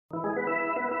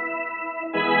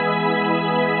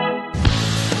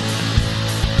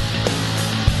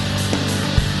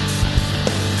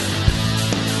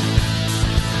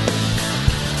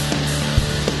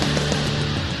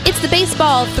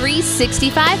Baseball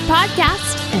 365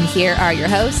 podcast, and here are your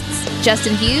hosts,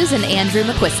 Justin Hughes and Andrew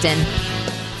McQuiston.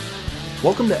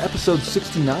 Welcome to episode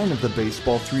 69 of the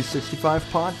Baseball 365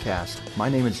 podcast. My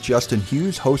name is Justin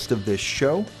Hughes, host of this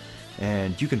show,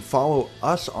 and you can follow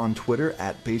us on Twitter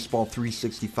at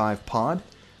Baseball365pod.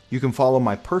 You can follow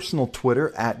my personal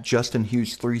Twitter at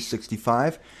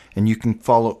JustinHughes365, and you can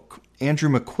follow Andrew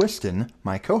McQuiston,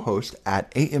 my co-host,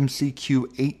 at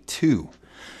AMCQ82.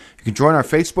 You can join our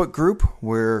Facebook group.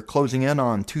 We're closing in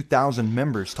on 2,000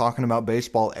 members talking about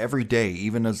baseball every day,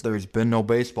 even as there's been no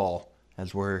baseball,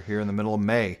 as we're here in the middle of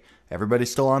May.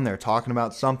 Everybody's still on there talking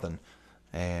about something,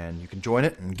 and you can join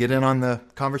it and get in on the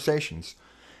conversations.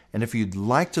 And if you'd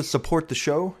like to support the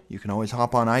show, you can always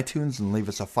hop on iTunes and leave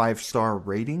us a 5-star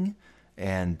rating,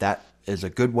 and that is a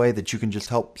good way that you can just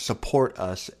help support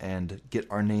us and get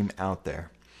our name out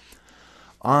there.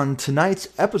 On tonight's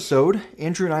episode,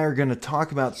 Andrew and I are going to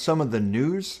talk about some of the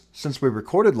news since we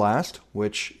recorded last,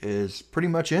 which is pretty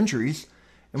much injuries,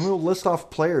 and we'll list off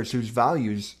players whose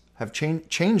values have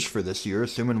changed for this year,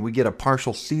 assuming we get a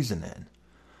partial season in.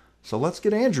 So let's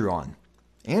get Andrew on.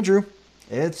 Andrew,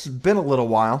 it's been a little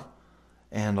while,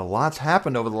 and a lot's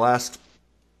happened over the last,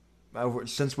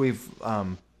 since we've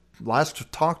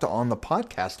last talked on the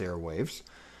podcast airwaves.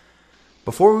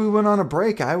 Before we went on a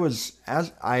break, I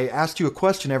asked you a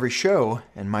question every show,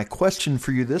 and my question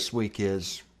for you this week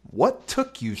is, what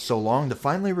took you so long to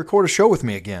finally record a show with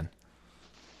me again?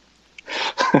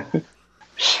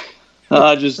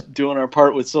 Just doing our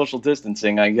part with social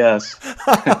distancing, I guess.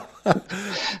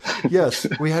 Yes,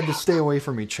 we had to stay away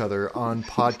from each other on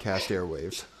podcast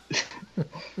airwaves.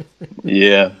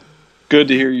 Yeah, good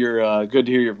to hear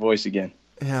your voice again.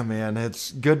 Yeah, man,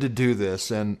 it's good to do this,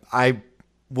 and I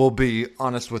will be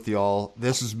honest with y'all.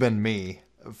 This has been me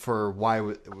for why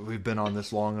we've been on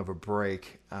this long of a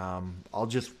break. I'll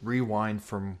just rewind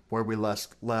from where we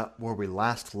last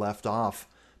left off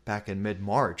back in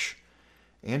mid-March.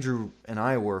 Andrew and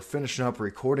I were finishing up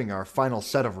recording our final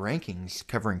set of rankings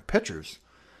covering pitchers.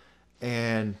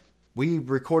 And we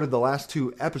recorded the last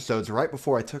 2 episodes right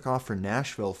before I took off for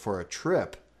Nashville for a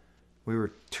trip. We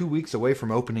were 2 weeks away from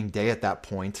opening day at that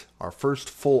point. Our first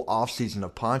full off-season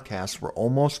of podcasts were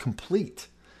almost complete.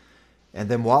 And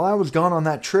then while I was gone on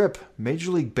that trip, Major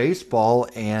League Baseball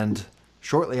and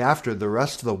shortly after, the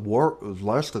rest of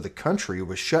the country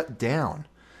was shut down,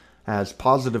 as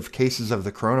positive cases of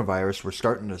the coronavirus were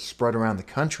starting to spread around the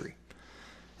country.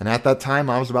 And at that time,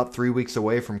 I was about 3 weeks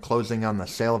away from closing on the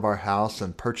sale of our house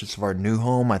and purchase of our new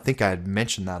home. I think I had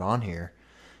mentioned that on here.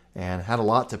 And had a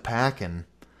lot to pack. And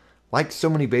like so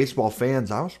many baseball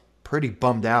fans, I was pretty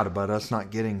bummed out about us not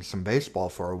getting some baseball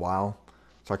for a while.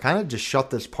 So I kind of just shut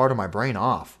this part of my brain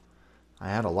off. I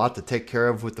had a lot to take care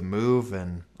of with the move.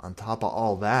 And on top of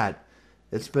all that,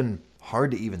 it's been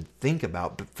hard to even think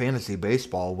about fantasy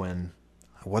baseball when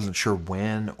I wasn't sure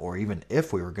when or even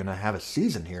if we were going to have a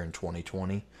season here in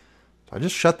 2020. So I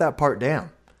just shut that part down.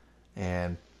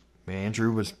 And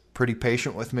Andrew was pretty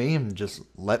patient with me and just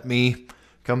let me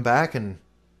come back, and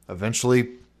eventually,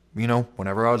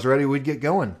 whenever I was ready, we'd get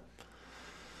going.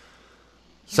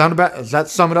 Does that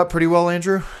sum it up pretty well,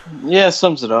 Andrew? Yeah, it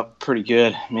sums it up pretty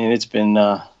good. I mean, it's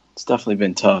definitely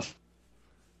been tough.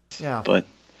 Yeah. But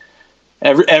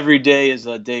every day is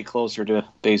a day closer to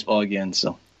baseball again,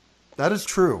 so. That is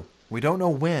true. We don't know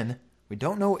when. We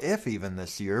don't know if even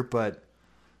this year, but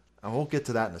we'll get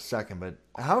to that in a second. But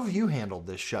how have you handled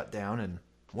this shutdown, and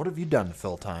what have you done to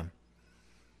fill time?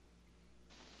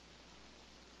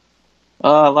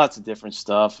 Lots of different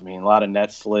stuff. I mean, a lot of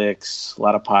Netflix, a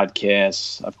lot of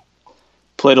podcasts. I've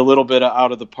played a little bit of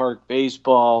out of the park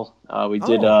baseball. We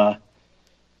did, the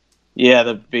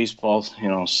baseball,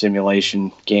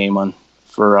 simulation game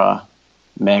for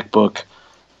MacBook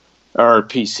or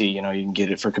PC. You can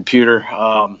get it for computer.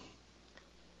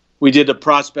 We did a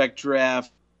prospect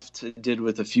draft. Did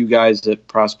with a few guys at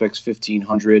Prospects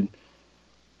 1500,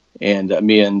 and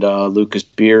me and Lucas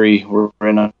Beery were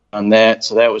in on that,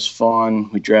 so that was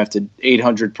fun. We drafted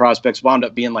 800 prospects, wound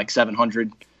up being like 700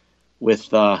 with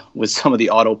some of the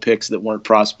auto picks that weren't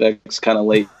prospects, kind of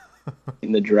late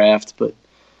in the draft. But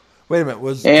wait a minute,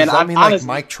 does that mean honestly, like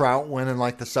Mike Trout went in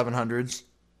like the 700s?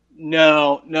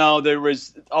 No, there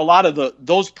was a lot of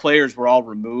those players were all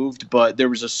removed, but there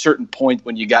was a certain point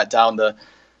when you got down the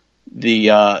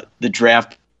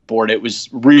draft board, it was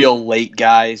real late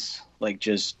guys, like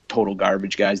just total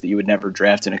garbage guys that you would never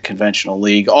draft in a conventional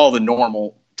league. All the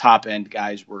normal top end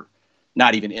guys were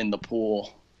not even in the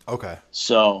pool. Okay.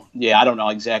 So yeah, I don't know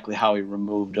exactly how he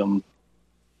removed them,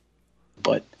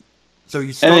 but so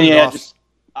you started off.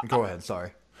 Go ahead. Sorry.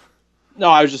 No,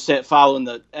 I was just saying, following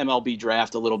the MLB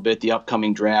draft a little bit, the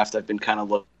upcoming draft. I've been kind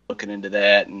of looking into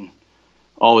that, and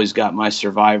always got my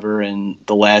Survivor and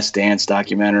The Last Dance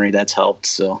documentary. That's helped.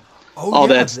 So all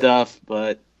that stuff.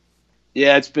 But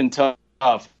yeah, it's been tough.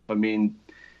 I mean,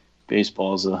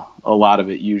 baseball's a lot of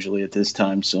it usually at this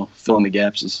time. So filling the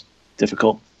gaps is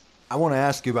difficult. I want to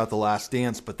ask you about The Last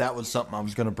Dance, but that was something I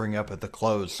was going to bring up at the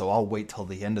close. So I'll wait till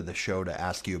the end of the show to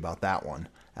ask you about that one.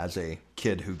 As a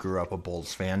kid who grew up a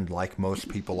Bulls fan, like most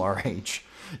people our age,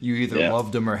 you either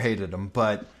loved them or hated them.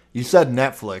 But you said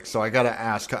Netflix, so I got to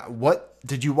ask, what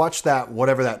did you watch that,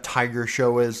 whatever that Tiger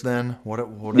show is then?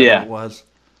 Whatever it was?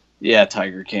 Yeah,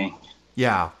 Tiger King.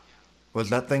 Yeah. Was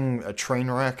that thing a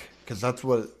train wreck? Because that's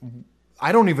what,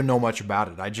 I don't even know much about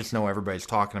it. I just know everybody's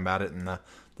talking about it, and the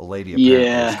lady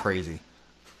apparently was crazy.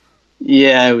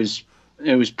 Yeah, it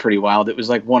was pretty wild. It was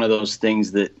like one of those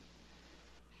things that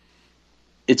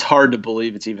it's hard to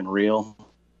believe it's even real.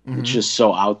 Mm-hmm. It's just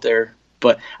so out there.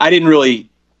 But I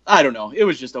don't know. It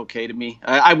was just okay to me.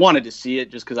 I wanted to see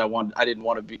it just because I want to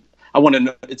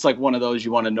know. It's like one of those,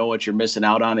 you want to know what you're missing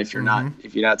out on if you're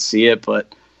not see it.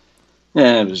 But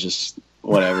it was just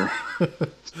whatever.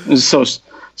 It was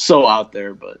so out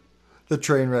there. But the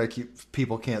train wreck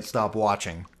people can't stop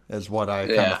watching is what I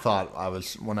kind of thought I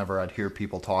was whenever I'd hear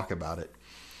people talk about it.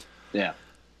 Yeah.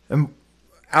 And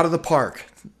Out of the Park.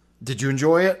 Did you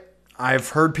enjoy it? I've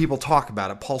heard people talk about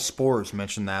it. Paul Spores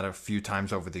mentioned that a few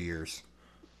times over the years.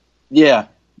 Yeah,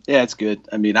 it's good.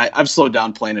 I mean, I've slowed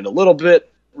down playing it a little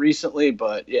bit recently,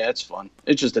 but yeah, it's fun.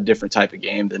 It's just a different type of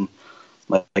game than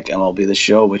like MLB The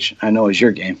Show, which I know is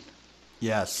your game.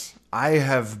 Yes, I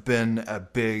have been a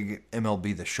big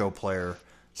MLB The Show player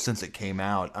since it came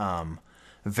out.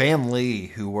 Van Lee,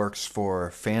 who works for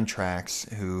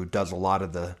Fantrax, who does a lot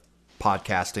of the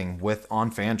podcasting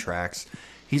on Fantrax,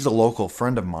 he's a local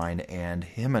friend of mine, and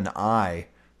him and I,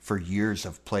 for years,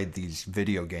 have played these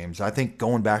video games. I think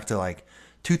going back to like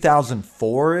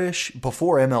 2004-ish,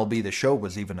 before MLB The Show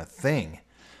was even a thing,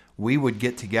 we would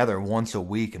get together once a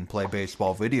week and play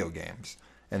baseball video games.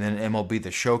 And then MLB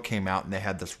The Show came out, and they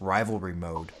had this rivalry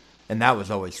mode, and that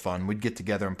was always fun. We'd get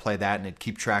together and play that, and it'd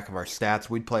keep track of our stats.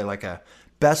 We'd play like a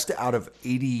best out of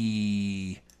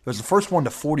 80. It was the first one to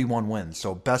 41 wins,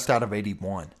 so best out of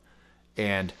 81.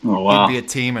 And he'd be a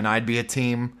team and I'd be a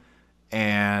team,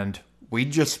 and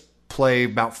we'd just play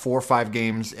about 4 or 5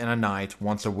 games in a night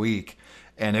once a week,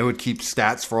 and it would keep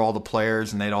stats for all the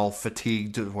players, and they'd all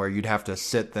fatigued to where you'd have to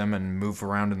sit them and move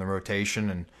around in the rotation,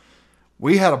 and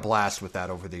we had a blast with that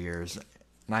over the years.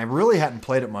 And I really hadn't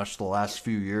played it much the last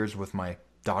few years with my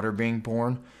daughter being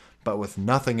born, but with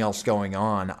nothing else going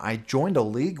on, I joined a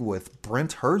league with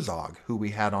Brent Herzog, who we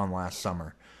had on last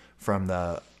summer from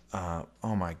the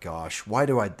oh my gosh, why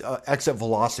do I Exit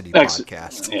Velocity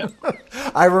podcast? Yeah.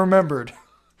 I remembered.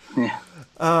 Yeah.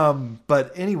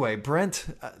 But anyway, Brent,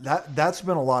 that's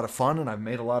been a lot of fun, and I've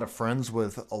made a lot of friends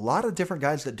with a lot of different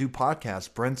guys that do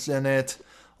podcasts. Brent's in it.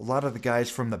 A lot of the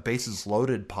guys from the Bases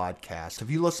Loaded podcast.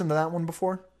 Have you listened to that one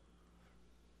before?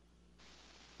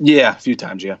 Yeah, a few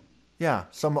times, yeah. Yeah,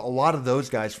 a lot of those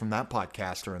guys from that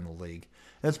podcast are in the league.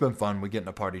 And it's been fun. We get in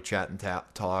a party, chat, and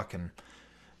talk, and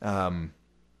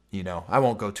I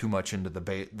won't go too much into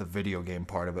the video game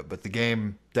part of it, but the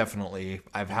game, definitely,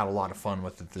 I've had a lot of fun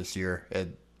with it this year.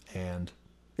 And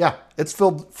yeah, it's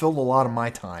filled a lot of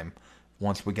my time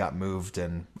once we got moved,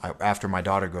 and after my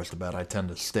daughter goes to bed, I tend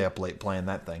to stay up late playing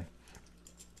that thing.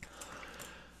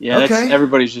 Yeah, okay.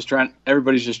 Everybody's just trying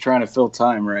to fill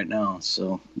time right now,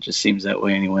 so it just seems that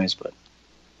way anyways. But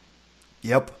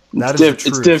yep, that is the truth.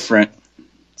 It's different.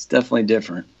 It's definitely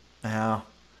different. Yeah.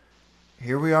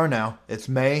 Here we are now. It's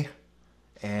May,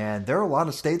 and there are a lot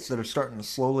of states that are starting to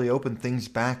slowly open things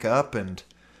back up, and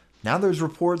now there's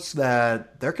reports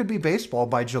that there could be baseball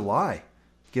by July,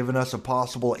 giving us a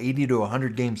possible 80 to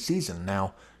 100 game season.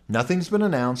 Now, nothing's been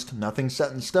announced, nothing's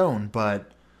set in stone, but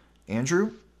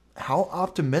Andrew, how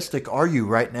optimistic are you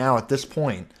right now at this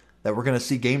point that we're going to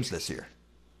see games this year?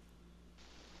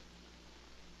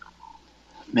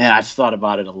 Man, I've thought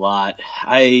about it a lot.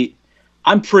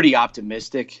 I'm pretty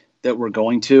optimistic that we're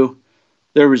going to.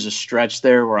 There was a stretch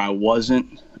there where I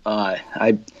wasn't.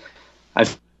 I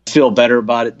feel better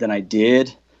about it than I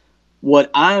did. What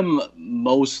I'm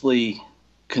mostly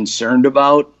concerned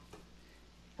about,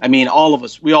 I mean, all of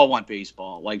us, we all want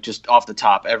baseball. Like, just off the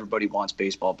top, everybody wants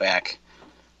baseball back.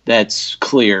 That's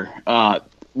clear.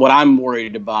 What I'm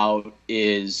worried about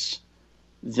is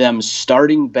them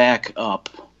starting back up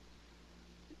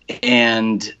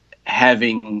and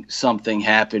having something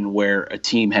happen where a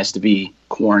team has to be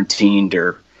quarantined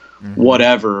or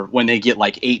whatever when they get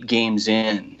like 8 games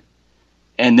in.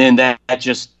 And then that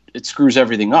just it screws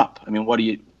everything up. I mean, what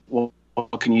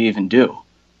can you even do?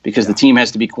 Because the team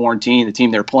has to be quarantined, the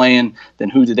team they're playing, then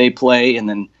who do they play? And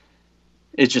then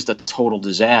it's just a total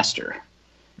disaster.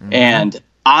 Mm-hmm. And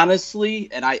honestly,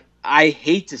 and I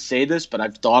hate to say this, but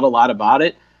I've thought a lot about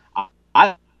it.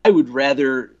 I would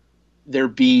rather there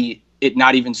be it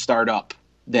not even start up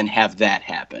than have that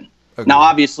happen. Okay. Now,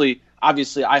 obviously,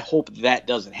 I hope that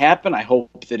doesn't happen. I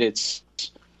hope that it's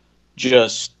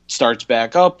just starts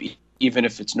back up, even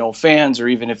if it's no fans or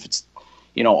even if it's,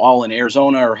 all in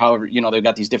Arizona or however, they've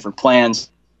got these different plans.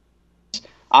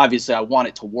 Obviously, I want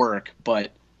it to work,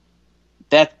 but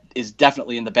that is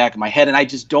definitely in the back of my head. And I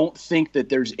just don't think that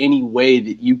there's any way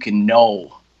that you can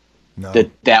know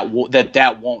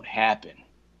that won't happen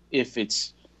if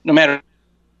it's no matter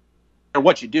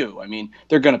what you do. I mean,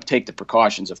 they're going to take the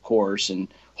precautions, of course, and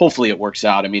hopefully it works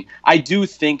out. I mean, I do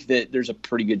think that there's a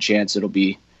pretty good chance it'll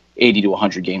be 80 to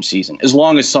 100 game season, as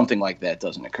long as something like that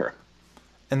doesn't occur.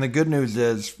 And the good news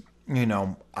is,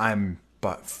 I'm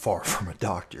but far from a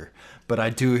doctor, but I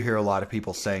do hear a lot of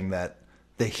people saying that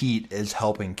the heat is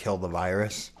helping kill the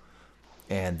virus.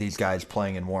 And these guys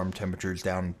playing in warm temperatures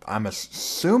down, I'm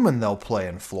assuming they'll play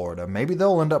in Florida. Maybe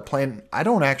they'll end up playing. I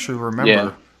don't actually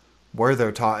remember where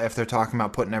they're if they're talking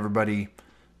about putting everybody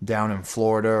down in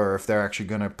Florida or if they're actually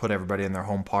going to put everybody in their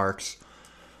home parks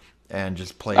and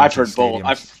just play. I've heard both.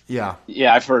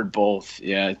 I've heard both.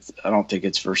 Yeah, I don't think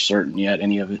it's for certain yet,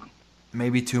 any of it.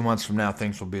 Maybe 2 months from now,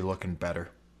 things will be looking better.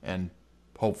 And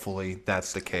hopefully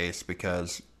that's the case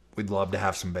because we'd love to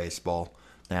have some baseball.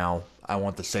 Now, I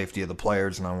want the safety of the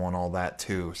players and I want all that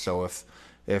too. So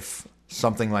if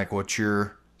something like what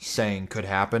you're saying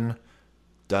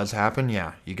does happen,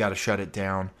 yeah, you got to shut it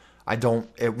down.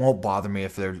 It won't bother me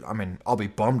if I'll be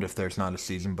bummed if there's not a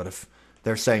season, but if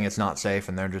they're saying it's not safe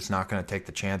and they're just not going to take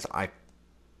the chance, I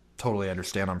totally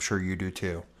understand. I'm sure you do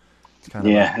too.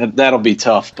 That'll be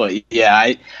tough, but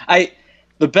yeah,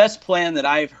 the best plan that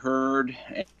I've heard,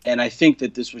 and I think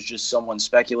that this was just someone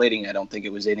speculating, I don't think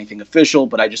it was anything official,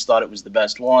 but I just thought it was the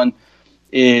best one,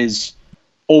 is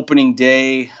opening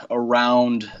day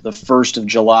around the 1st of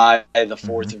July, the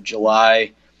 4th of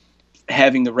July,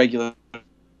 having the regular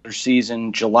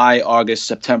season July, August,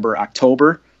 September,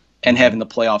 October, and having the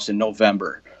playoffs in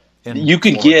November. You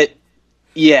could get,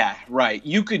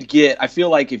 I feel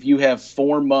like if you have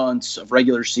 4 months of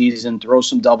regular season, throw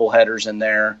some doubleheaders in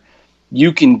there,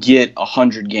 you can get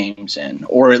 100 games in,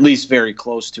 or at least very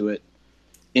close to it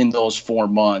in those 4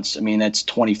 months. I mean, that's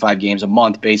 25 games a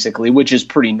month, basically, which is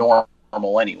pretty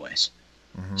normal anyways.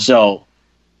 Mm-hmm. So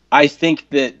I think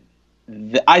that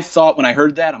I thought when I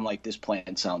heard that, I'm like, this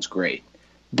plan sounds great.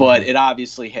 But it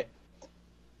obviously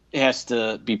has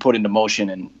to be put into motion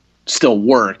and still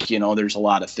work. There's a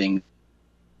lot of things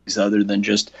other than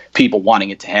just people wanting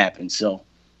it to happen. So,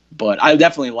 but I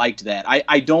definitely liked that.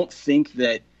 I don't think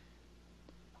that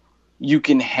you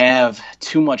can have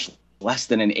too much less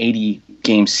than an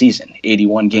 80-game season,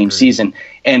 81-game season,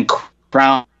 and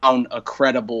crown a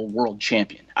credible world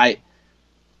champion. I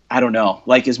don't know.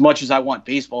 Like, as much as I want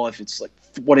baseball, if it's like,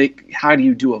 how do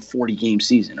you do a 40-game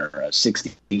season or a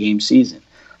 60-game season?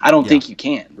 I don't think you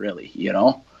can, really,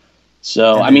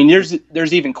 So, I mean,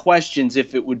 there's even questions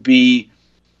if it would be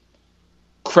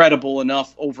credible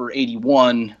enough over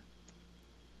 81.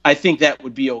 I think that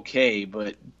would be okay,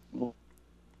 but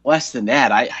less than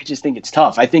that, I just think it's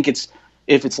tough. I think if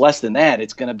it's less than that,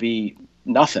 it's going to be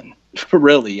nothing,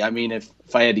 really. I mean, if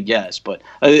I had to guess. But,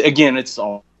 again, it's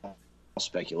all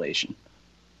speculation.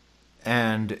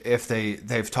 And if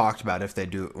they've talked about if they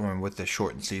do with the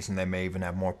shortened season, they may even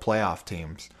have more playoff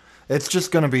teams. It's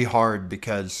just going to be hard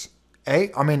because,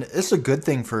 it's a good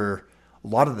thing for a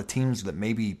lot of the teams that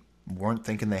maybe weren't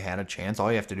thinking they had a chance.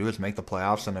 All you have to do is make the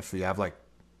playoffs, and if you have like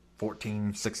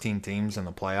 14, 16 teams in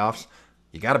the playoffs,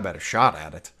 you got a better shot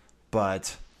at it.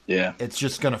 But it's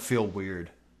just going to feel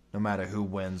weird no matter who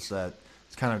wins. That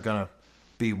it's kind of going to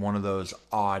be one of those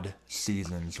odd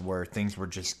seasons where things were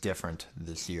just different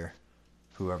this year.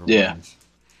 Whoever wins.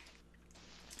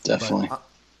 Definitely. But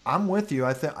I'm with you.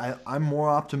 I think I'm more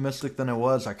optimistic than I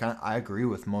was. I agree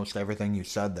with most everything you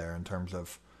said there in terms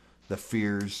of the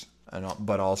fears,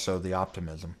 but also the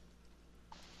optimism.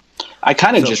 I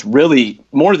kind of just really,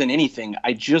 more than anything,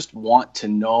 I just want to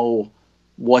know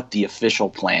what the official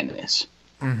plan is.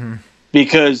 Mm-hmm.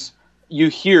 Because you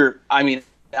hear,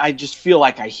 I just feel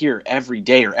like I hear every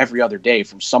day or every other day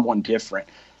from someone different,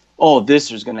 oh,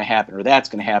 this is going to happen or that's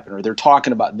going to happen, or they're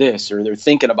talking about this or they're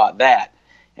thinking about that.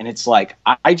 And it's like,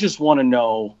 I just want to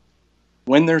know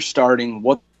when they're starting,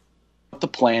 what the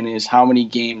plan is, how many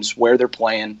games, where they're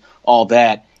playing, all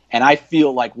that. And I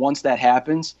feel like once that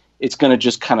happens, it's going to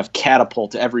just kind of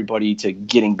catapult everybody to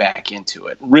getting back into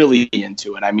it, really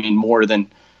into it. I mean, more than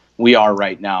we are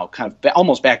right now, kind of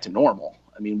almost back to normal.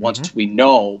 I mean, once we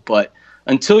know, but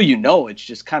until you know, it's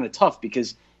just kind of tough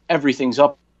because everything's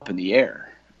up in the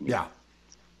air. Yeah.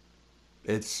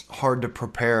 It's hard to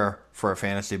prepare for a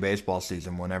fantasy baseball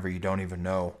season whenever you don't even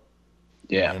know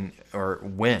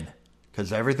when,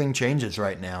 because everything changes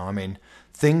right now. I mean,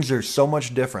 things are so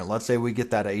much different. Let's say we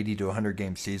get that 80 to 100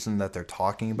 game season that they're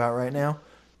talking about right now.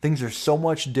 Things are so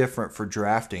much different for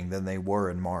drafting than they were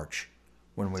in March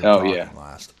when we were talking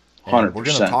last. 100%. We're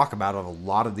going to talk about a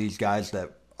lot of these guys that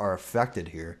are affected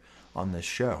here on this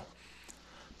show.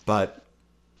 But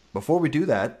before we do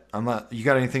that, you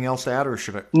got anything else to add, or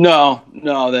should I? No,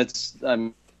 that's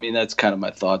kind of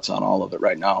my thoughts on all of it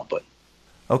right now. But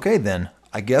okay, then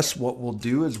I guess what we'll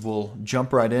do is we'll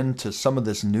jump right into some of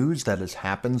this news that has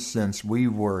happened since we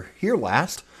were here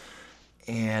last,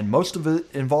 and most of it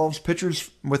involves pitchers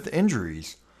with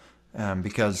injuries,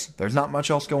 because there's not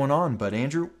much else going on. But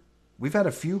Andrew, we've had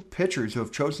a few pitchers who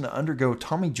have chosen to undergo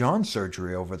Tommy John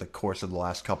surgery over the course of the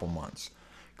last couple months.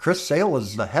 Chris Sale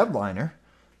is the headliner.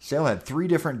 Sale had 3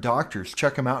 different doctors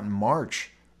check him out in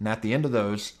March, and at the end of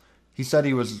those, he said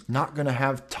he was not going to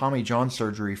have Tommy John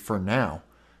surgery for now.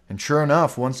 And sure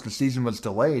enough, once the season was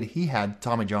delayed, he had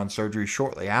Tommy John surgery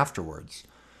shortly afterwards.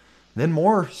 Then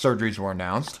more surgeries were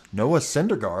announced. Noah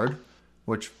Syndergaard,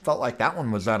 which felt like that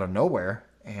one was out of nowhere,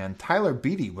 and Tyler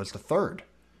Beede was the third.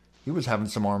 He was having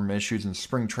some arm issues in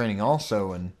spring training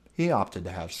also, and he opted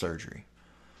to have surgery.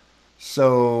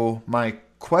 So my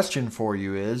question for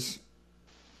you is,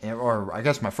 or I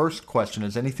guess my first question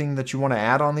is, anything that you want to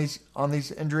add on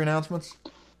these injury announcements?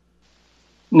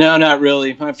 No, not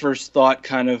really. My first thought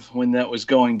kind of when that was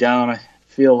going down, I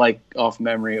feel like off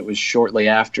memory it was shortly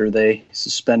after they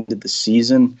suspended the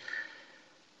season.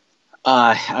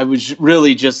 I was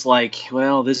really just like,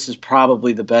 well, this is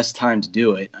probably the best time to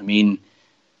do it. I mean,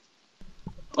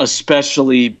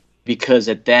 especially because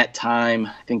at that time,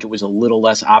 I think it was a little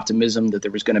less optimism that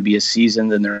there was going to be a season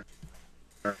than there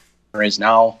is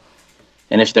now.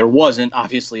 And if there wasn't,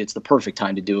 obviously it's the perfect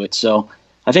time to do it. So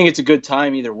I think it's a good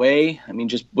time either way. I mean,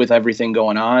 just with everything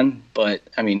going on. But,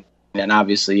 I mean, and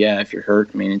obviously, yeah, if you're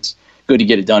hurt, I mean, it's good to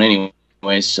get it done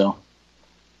anyway. So.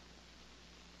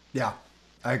 Yeah,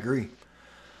 I agree.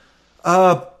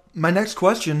 My next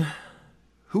question,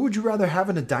 who would you rather have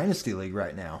in a dynasty league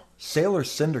right now? Sale or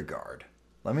Syndergaard?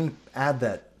 Let me add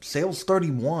that Sale's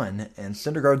 31 and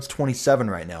Syndergaard's 27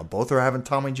 right now. Both are having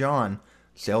Tommy John.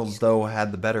 Sale's, though,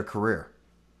 had the better career.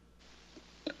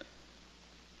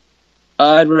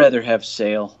 I'd rather have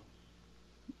Sale.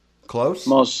 Close?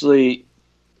 Mostly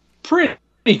pretty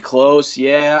close,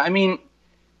 yeah. I mean,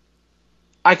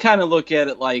 I kind of look at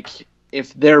it like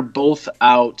if they're both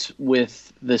out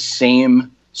with the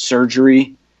same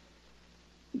surgery,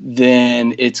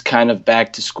 then it's kind of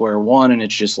back to square one, and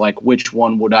it's just like, which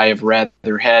one would I have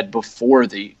rather had before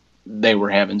they were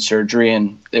having surgery,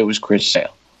 and it was Chris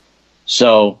Sale.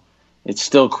 So it's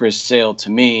still Chris Sale to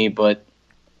me, but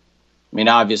I mean,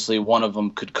 obviously one of them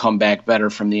could come back better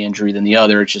from the injury than the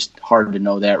other. It's just hard to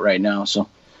know that right now. So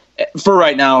for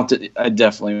right now, I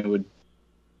definitely would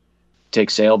take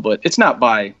Sale, but it's not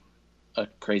by a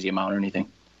crazy amount or anything.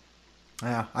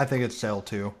 Yeah, I think it's Sale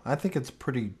too. I think it's a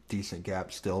pretty decent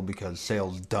gap still because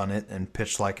Sale's done it and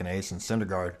pitched like an ace, and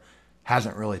Syndergaard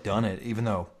hasn't really done it, even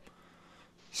though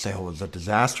Sale was a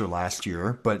disaster last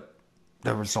year, but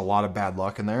there was a lot of bad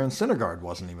luck in there, and Syndergaard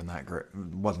wasn't even that great,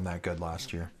 wasn't that good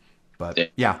last year.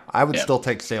 But yeah, I would still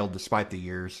take Sale despite the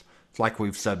years. It's like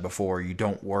we've said before, you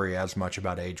don't worry as much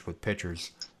about age with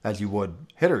pitchers as you would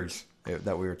hitters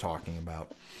that we were talking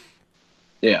about.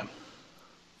 Yeah.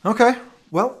 Okay,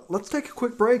 well, let's take a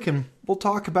quick break and we'll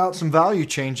talk about some value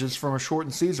changes from a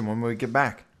shortened season when we get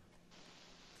back.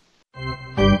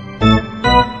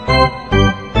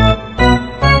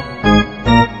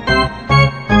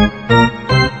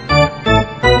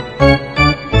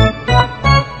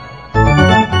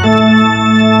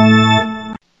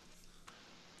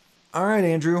 All right,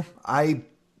 Andrew, I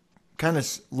kind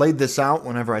of laid this out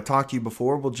whenever I talked to you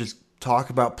before. We'll just talk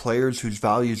about players whose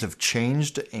values have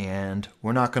changed, and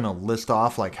we're not going to list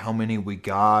off like how many we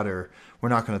got, or we're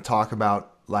not going to talk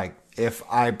about like if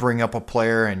I bring up a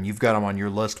player and you've got them on your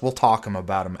list, we'll talk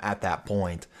about them at that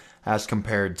point as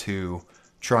compared to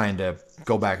trying to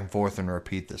go back and forth and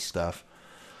repeat this stuff.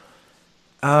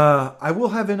 I will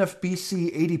have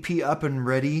NFBC ADP up and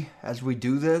ready as we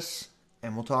do this,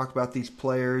 and we'll talk about these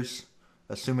players,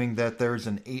 assuming that there's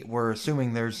we're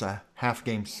assuming there's a half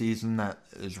game season that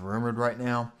is rumored right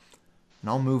now. and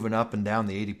all moving up and down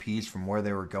the ADPs from where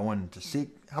they were going to see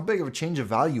how big of a change of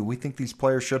value we think these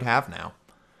players should have now.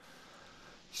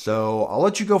 So I'll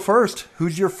let you go first.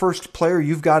 Who's your first player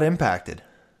you've got impacted?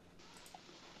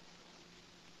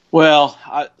 Well,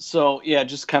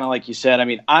 just kind of like you said, I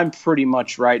mean, I'm pretty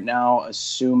much right now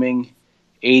assuming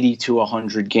 80 to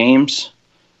 100 games.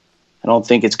 I don't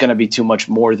think it's going to be too much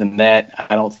more than that.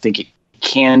 I don't think it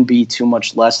can be too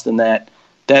much less than that.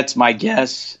 That's my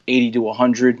guess, 80 to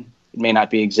 100. It may not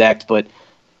be exact, but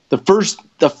the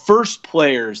first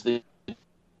players that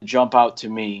jump out to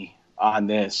me on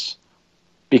this,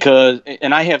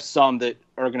 and I have some that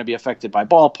are going to be affected by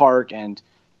ballpark and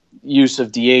use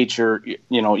of DH or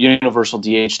universal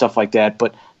DH, stuff like that.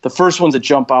 But the first ones that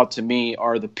jump out to me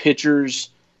are the pitchers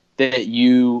that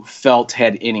you felt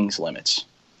had innings limits.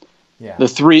 Yeah. The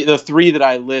three that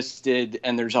I listed,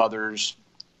 and there's others: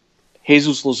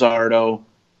 Jesus Luzardo,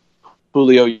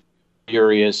 Julio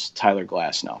Urias, Tyler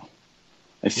Glasnow.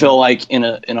 I feel like in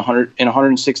a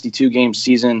 162 game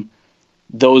season,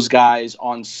 those guys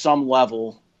on some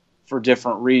level, for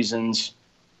different reasons,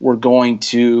 were going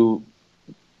to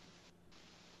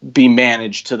be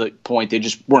managed to the point they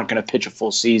just weren't going to pitch a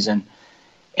full season.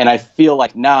 And I feel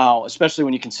like now, especially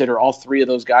when you consider all three of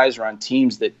those guys are on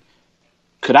teams that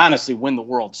could honestly win the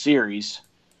World Series,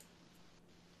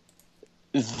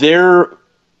 they're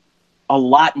a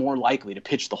lot more likely to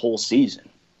pitch the whole season.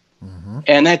 Mm-hmm.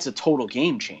 And that's a total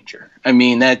game changer. I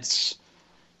mean, that's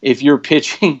if you're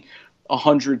pitching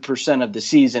 100% of the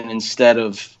season instead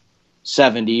of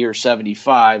 70 or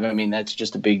 75, I mean, that's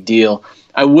just a big deal.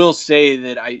 I will say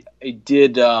that I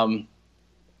did was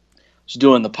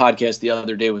doing the podcast the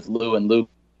other day with Lou and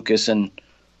Lucas, and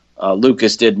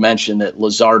Lucas did mention that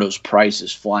Luzardo's price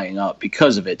is flying up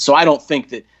because of it. So I don't think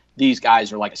that these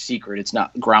guys are like a secret. It's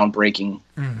not groundbreaking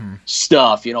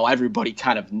stuff. Everybody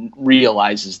kind of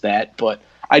realizes that, but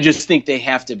I just think they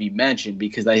have to be mentioned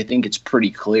because I think it's pretty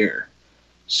clear.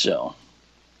 So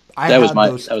that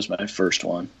was my first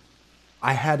one.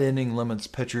 I had inning limits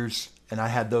pitchers, and I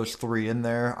had those three in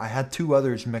there. I had two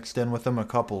others mixed in with them, a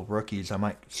couple rookies I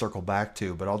might circle back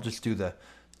to, but I'll just do the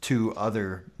two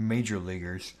other major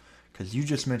leaguers because you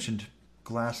just mentioned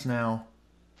Glasnow,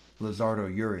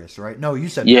 Luzardo, Urias, right? No, you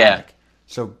said Paddock.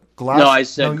 So I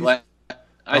said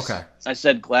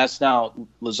Glasnow,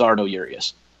 Luzardo,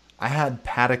 Urias. I had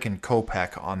Paddock and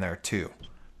Kopech on there too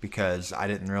because I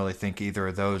didn't really think either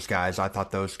of those guys. I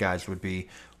thought those guys would be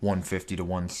 150 to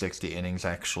 160 innings,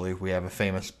 actually. We have a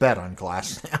famous bet on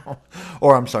Glasnow.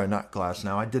 Or, I'm sorry, not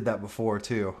Glasnow. I did that before,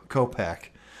 too. Kopech.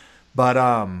 But,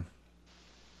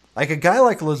 like a guy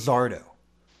like Luzardo,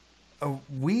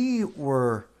 we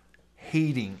were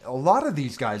hating a lot of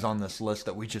these guys on this list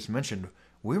that we just mentioned.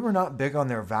 We were not big on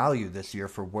their value this year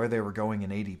for where they were going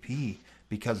in ADP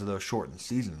because of those shortened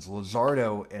seasons.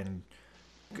 Luzardo and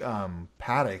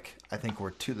Paddock, I think,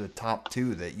 were the top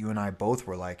two that you and I both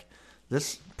were like,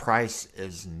 this price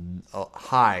is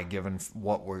high given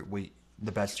what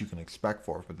the best you can expect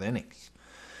for with innings.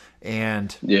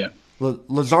 And yeah,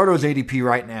 Luzardo's ADP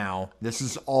right now, this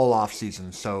is all off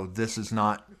season, so this is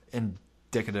not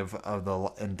indicative of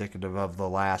the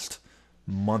last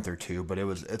month or two, but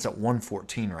it's at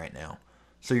 114 right now.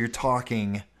 So you're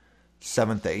talking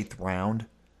 7th to 8th round.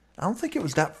 I don't think it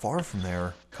was that far from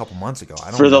there a couple months ago.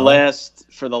 For the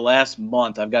last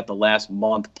month, I've got the last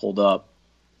month pulled up.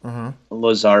 Mm-hmm.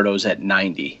 Luzardo's at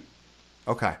 90.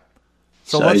 Okay.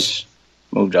 So he's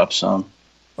moved up some.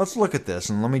 Let's look at this,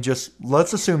 and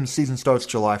let's assume the season starts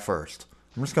July 1st.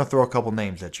 I'm just going to throw a couple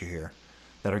names at you here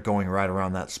that are going right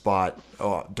around that spot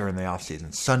during the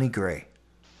offseason. Sonny Gray.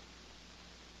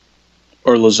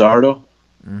 Or Luzardo?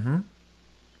 Mm-hmm.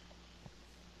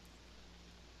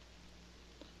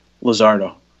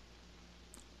 Luzardo.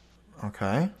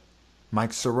 Okay.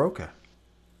 Mike Soroka.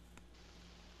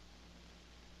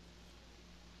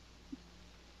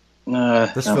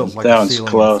 This feels like a ceiling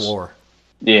and floor.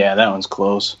 Yeah, that one's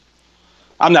close.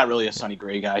 I'm not really a Sonny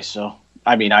Gray guy, so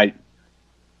I mean, I'm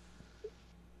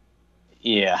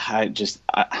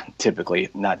typically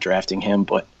not drafting him,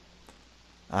 but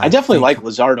I definitely like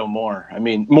Luzardo more. I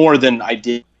mean, more than I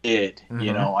did.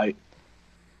 Mm-hmm.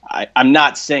 I'm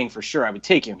not saying for sure I would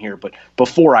take him here, but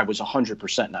before I was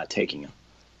 100% not taking him,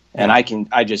 and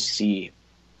I just see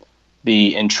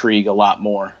the intrigue a lot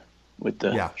more with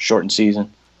the shortened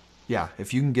season. Yeah,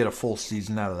 if you can get a full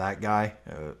season out of that guy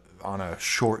on a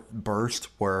short burst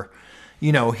where,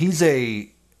 he's a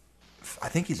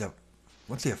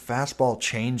fastball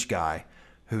change guy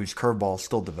whose curveball is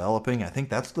still developing. I think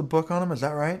that's the book on him. Is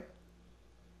that right?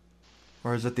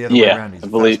 Or is it the other way around? He's a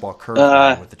fastball curve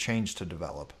guy with the change to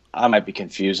develop. I might be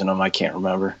confusing him. I can't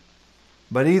remember.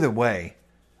 But either way,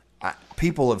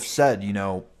 people have said,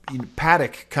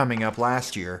 Paddock coming up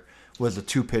last year was a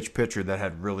 2-pitch pitcher that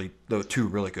had two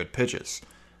really good pitches.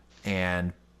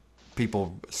 And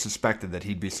people suspected that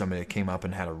he'd be somebody that came up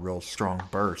and had a real strong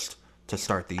burst to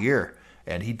start the year.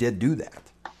 And he did do that.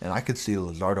 And I could see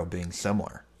Luzardo being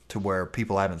similar to where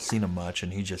people haven't seen him much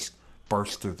and he just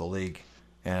burst through the league.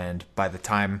 And by the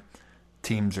time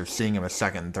teams are seeing him a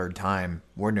second and third time,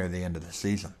 we're near the end of the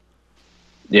season.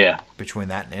 Yeah. Between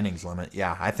that and innings limit.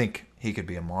 Yeah, I think he could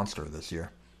be a monster this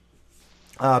year.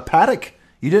 Paddock,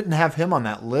 you didn't have him on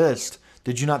that list.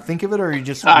 Did you not think of it, or you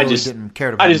just didn't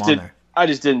care to put him on there? I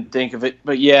just didn't think of it.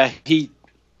 But yeah, he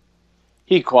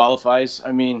qualifies.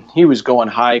 I mean, he was going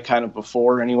high kind of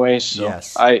before anyway, so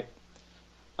yes. I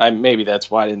maybe that's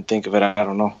why I didn't think of it. I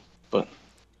don't know. But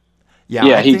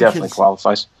yeah, he definitely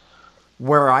qualifies.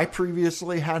 Where I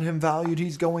previously had him valued,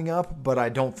 he's going up, but I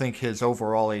don't think his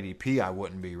overall ADP I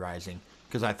wouldn't be rising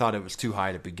because I thought it was too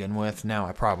high to begin with. Now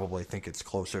I probably think it's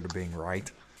closer to being right,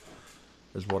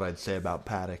 is what I'd say about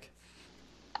Paddock.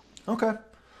 Okay.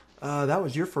 That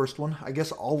was your first one. I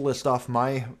guess I'll list off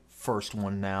my first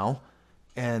one now,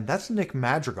 and that's Nick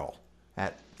Madrigal.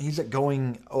 He's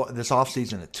going this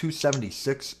offseason at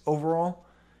 276 overall,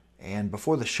 and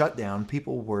before the shutdown,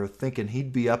 people were thinking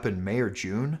he'd be up in May or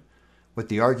June, with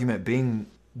the argument being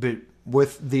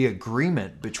with the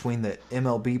agreement between the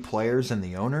MLB players and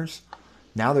the owners.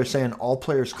 Now they're saying all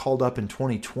players called up in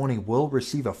 2020 will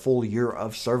receive a full year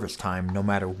of service time no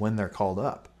matter when they're called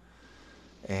up.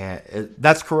 And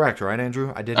that's correct, right,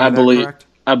 Andrew? I believe correct?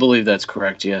 I believe that's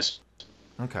correct, yes.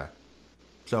 Okay.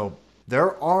 So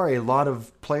there are a lot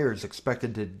of players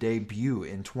expected to debut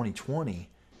in 2020,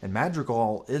 and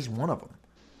Madrigal is one of them.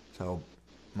 So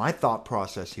my thought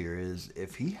process here is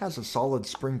if he has a solid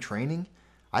spring training,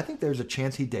 I think there's a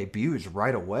chance he debuts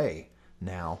right away.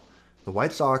 Now, the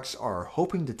White Sox are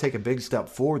hoping to take a big step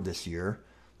forward this year.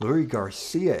 Luis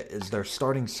Garcia is their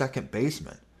starting second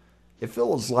baseman. It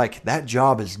feels like that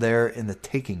job is there in the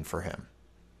taking for him.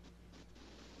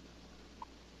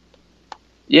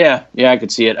 Yeah, I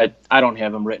could see it. I don't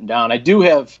have him written down. I do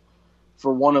have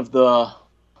for one of the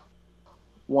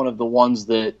ones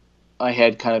that I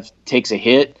had kind of takes a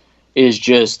hit is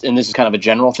just, and this is kind of a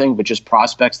general thing, but just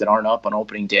prospects that aren't up on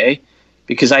opening day,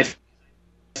 because I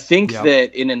think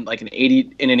that in an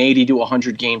 80 to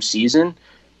 100 game season,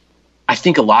 I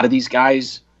think a lot of these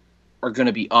guys are going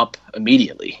to be up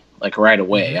immediately, like right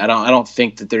away. Mm-hmm. I don't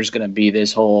think that there's going to be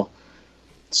this whole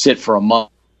sit for a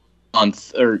month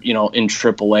or in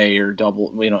AAA or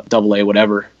double A,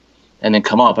 whatever, and then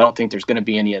come up. I don't think there's going to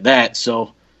be any of that.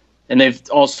 So, and they've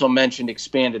also mentioned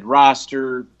expanded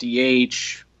roster,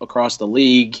 DH across the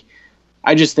league.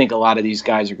 I just think a lot of these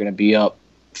guys are going to be up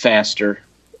faster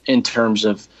in terms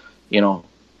of,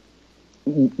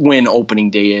 when opening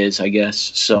day is, I guess.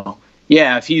 So,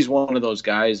 yeah, if he's one of those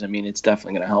guys, I mean, it's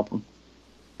definitely going to help him.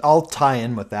 I'll tie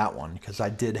in with that one because I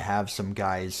did have some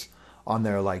guys on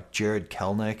there like Jared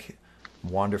Kelenic,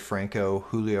 Wander Franco,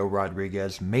 Julio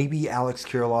Rodriguez, maybe Alex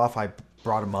Kirilloff. I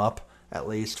brought him up at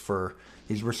least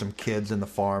these were some kids in the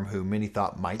farm who many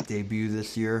thought might debut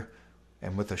this year.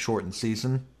 And with a shortened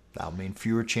season, that'll mean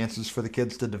fewer chances for the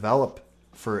kids to develop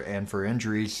for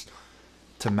injuries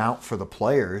to mount for the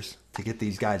players to get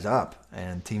these guys up.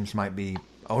 And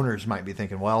owners might be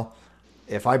thinking, well,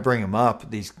 if I bring them up,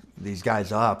 these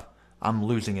guys up, I'm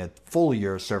losing a full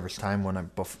year of service time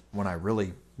when I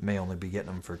really may only be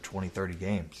getting them for 20, 30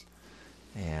 games.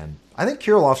 And I think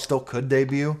Kirilloff still could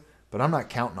debut, but I'm not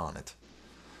counting on it.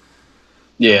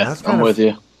 Yeah, I'm with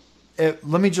you.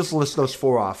 Let me just list those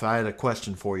four off. I had a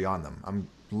question for you on them. I'm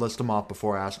list them off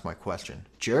before I ask my question.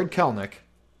 Jared Kelenic,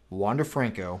 Wander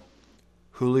Franco,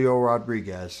 Julio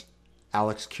Rodriguez,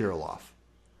 Alex Kirilloff.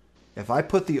 If I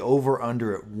put the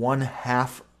over-under at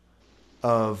 1/2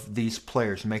 of these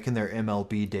players making their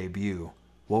MLB debut,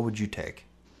 what would you take?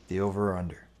 The over or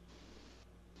under?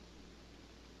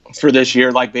 For this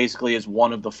year, like basically is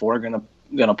one of the four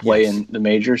gonna play in the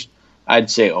majors? I'd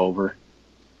say over.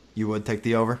 You would take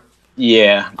the over?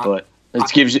 Yeah, but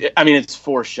it's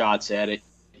 4 shots at it.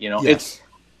 Yes.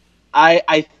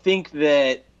 I think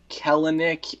that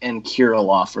Kelenic and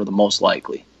Kirilloff are the most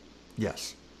likely.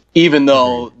 Yes. Even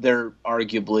though they're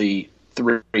arguably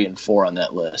 3 and 4 on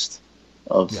that list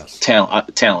of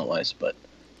talent-wise. But,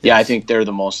 yeah, I think they're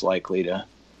the most likely to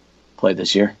play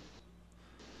this year.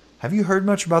 Have you heard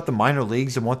much about the minor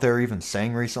leagues and what they're even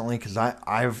saying recently? Because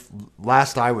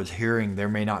last I was hearing there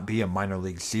may not be a minor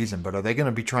league season, but are they going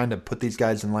to be trying to put these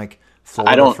guys in like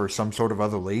Florida for some sort of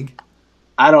other league?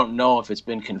 I don't know if it's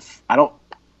been I'm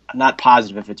not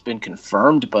positive if it's been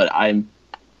confirmed, but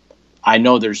I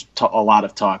know there's a lot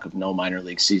of talk of no minor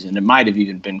league season. It might have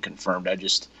even been confirmed. I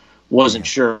just wasn't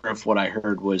sure if what I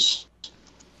heard was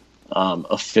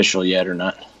official yet or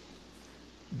not.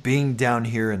 Being down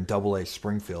here in Double-A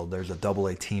Springfield, there's a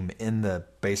Double-A team in the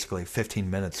basically 15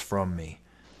 minutes from me.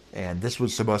 And this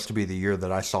was supposed to be the year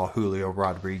that I saw Julio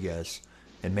Rodriguez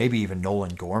and maybe even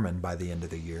Nolan Gorman by the end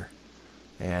of the year.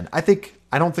 And I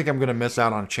don't think I'm going to miss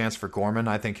out on a chance for Gorman.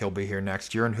 I think he'll be here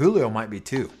next year, and Julio might be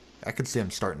too. I could see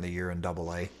him starting the year in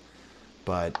Double-A.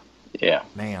 But, yeah,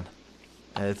 man,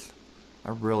 I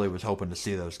really was hoping to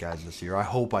see those guys this year. I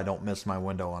hope I don't miss my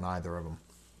window on either of them.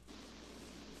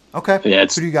 Okay, yeah,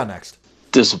 who do you got next?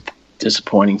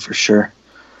 Disappointing for sure.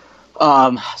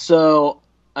 So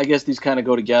I guess these kind of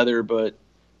go together, but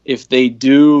if they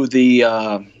do the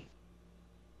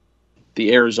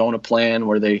Arizona plan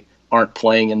where they aren't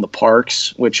playing in the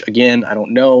parks, which again, I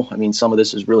don't know. I mean, some of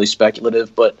this is really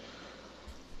speculative, but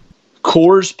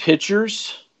Coors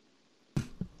pitchers,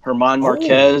 German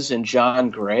Marquez and John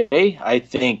Gray, I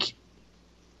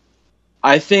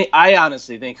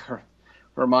honestly think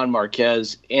German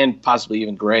Marquez and possibly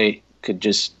even Gray could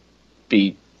just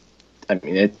be, I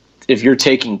mean, if you're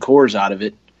taking Coors out of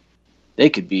it, they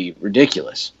could be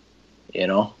ridiculous,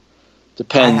 Depends.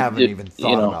 I haven't even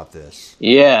thought about this.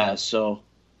 Yeah, so,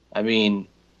 I mean,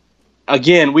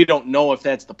 again, we don't know if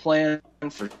that's the plan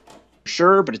for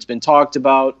sure, but it's been talked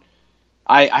about.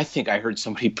 I think I heard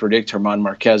somebody predict German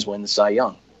Marquez win the Cy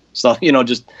Young. So,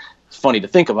 just it's funny to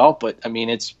think about, but, I mean,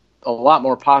 it's a lot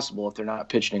more possible if they're not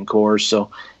pitching in Coors. So,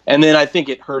 and then I think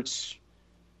it hurts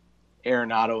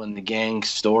Arenado and the gang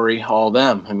story, all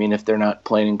them. I mean, if they're not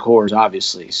playing in Coors,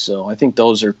 obviously. So I think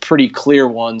those are pretty clear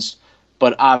ones,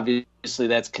 but obviously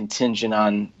that's contingent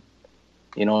on,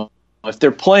 if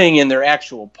they're playing in their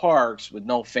actual parks with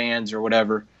no fans or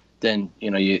whatever, then,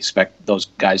 you expect those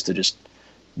guys to just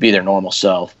be their normal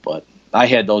self. But I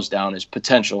had those down as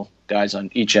potential guys on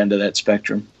each end of that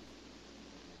spectrum.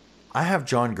 I have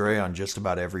John Gray on just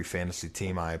about every fantasy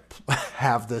team I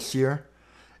have this year.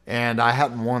 And I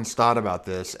hadn't once thought about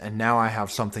this, and now I have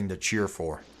something to cheer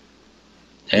for.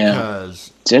 Yeah,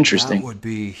 because it's interesting. That would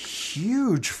be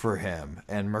huge for him.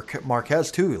 And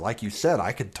Marquez, too. Like you said,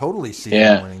 I could totally see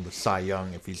him winning the Cy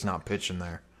Young if he's not pitching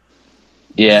there.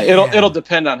 Yeah, it'll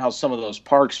depend on how some of those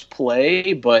parks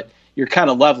play, but you're kind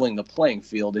of leveling the playing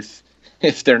field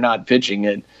if they're not pitching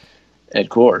at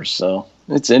Coors. So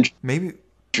it's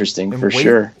interesting for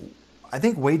sure. I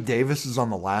think Wade Davis is on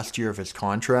the last year of his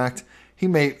contract. He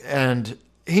may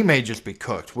just be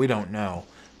cooked. We don't know.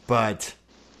 But,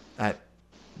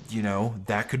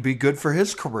 that could be good for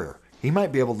his career. He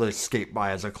might be able to escape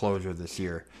by as a closer this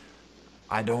year.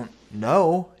 I don't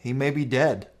know. He may be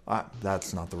dead.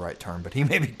 That's not the right term, but he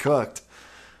may be cooked.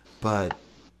 But,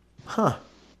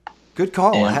 good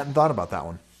call. Yeah. I hadn't thought about that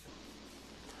one.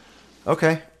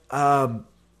 Okay.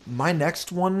 My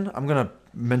next one, I'm going to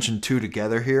mention two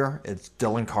together here. It's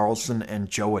Dylan Carlson and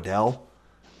Jo Adell.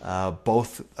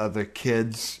 Both of the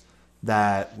kids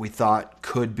that we thought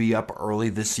could be up early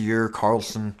this year.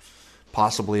 Carlson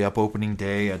possibly up opening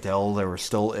day. Adell,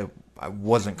 it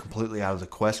wasn't completely out of the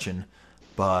question.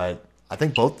 But I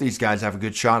think both these guys have a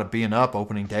good shot at being up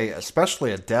opening day, especially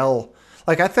Adell.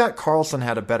 Like, I thought Carlson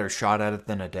had a better shot at it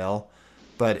than Adell.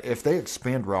 But if they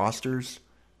expand rosters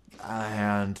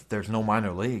and there's no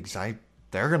minor leagues,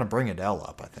 they're going to bring Adell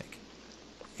up, I think.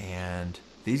 And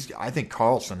I think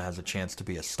Carlson has a chance to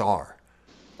be a star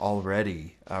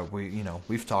already.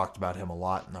 We've talked about him a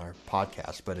lot in our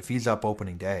podcast, but if he's up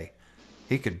opening day,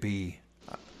 he could be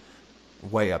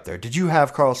way up there. Did you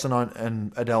have Carlson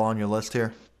and Adell on your list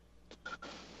here?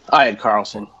 I had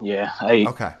Carlson. Yeah,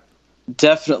 okay.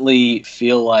 Definitely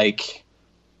feel like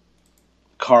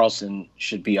Carlson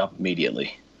should be up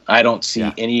immediately. I don't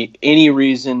see any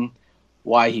reason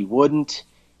why he wouldn't.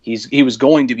 He was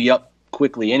going to be up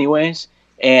quickly anyways.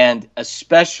 And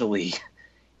especially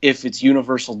if it's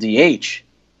universal DH,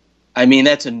 I mean,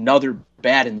 that's another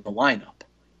bat in the lineup.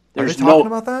 Are they talking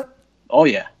about that? Oh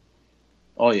yeah.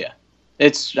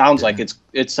 It sounds like it's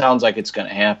going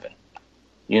to happen.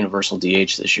 Universal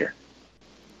DH this year.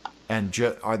 And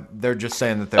they're just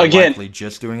saying that they're likely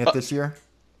just doing it this year?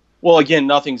 Well, again,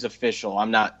 nothing's official.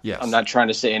 I'm not trying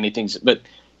to say anything, but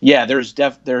yeah, there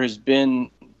has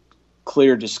been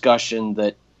clear discussion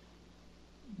that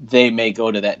they may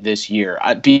go to that this year.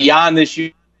 Beyond this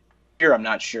year, I'm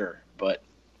not sure, but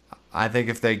I think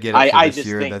if they get it for this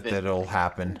year, that'll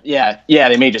happen. Yeah,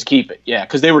 they may just keep it. Yeah,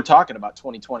 because they were talking about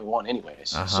 2021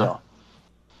 anyways. Uh-huh. So,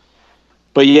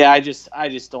 but yeah, I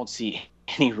just don't see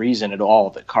any reason at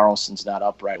all that Carlson's not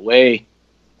up right away.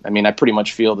 I mean, I pretty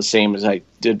much feel the same as I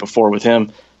did before with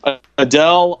him.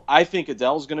 Adele, I think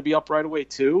Adele's going to be up right away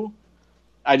too.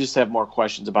 I just have more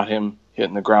questions about him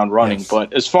hitting the ground running. Yes.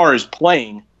 But as far as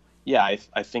playing, yeah,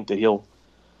 I think that he'll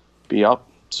be up.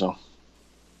 So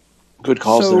good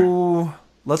calls there. So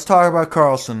let's talk about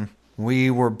Carlson.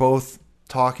 We were both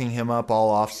talking him up all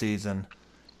off season,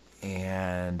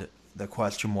 and the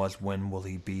question was, when will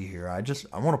he be here?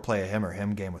 I want to play a him or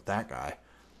him game with that guy.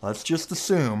 Let's just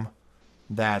assume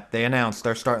that they announced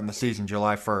they're starting the season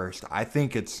July 1st. I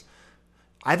think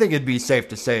it'd be safe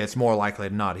to say it's more likely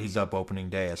than not he's up opening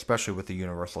day, especially with the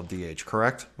universal DH,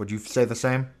 correct? Would you say the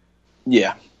same?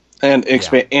 Yeah. And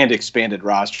expanded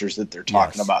rosters that they're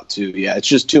talking about too. Yeah, it's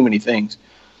just too many things.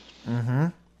 Mm-hmm.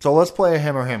 So let's play a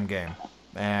him or him game.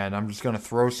 And I'm just going to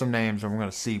throw some names, and we're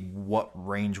going to see what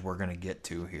range we're going to get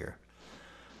to here.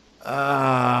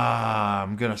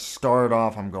 I'm going to start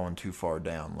off. I'm going too far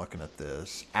down looking at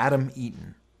this. Adam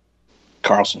Eaton.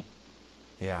 Carlson.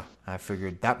 Yeah, I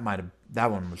figured that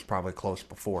one was probably close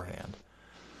beforehand.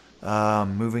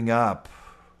 Moving up,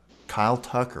 Kyle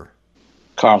Tucker.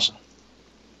 Carlson.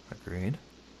 Agreed.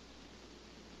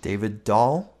 David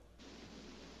Dahl.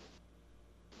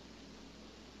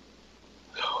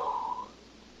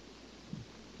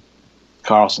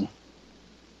 Carlson.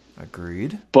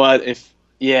 Agreed. But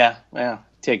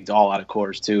take Dahl out of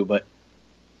quarters too, but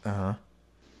Kyle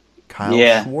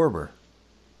Schwarber.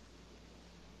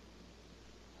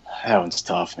 That one's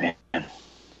tough, man.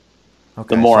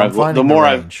 Okay, the more I've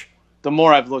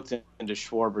looked into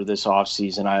Schwarber this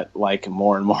offseason, I like him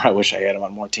more and more. I wish I had him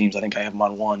on more teams. I think I have him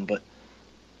on one, but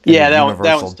that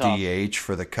one's tough. DH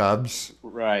for the Cubs.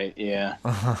 Right, yeah.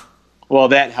 Well,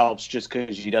 that helps just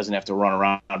because he doesn't have to run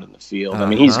around in the field. I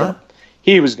mean,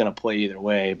 he was going to play either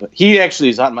way, but he actually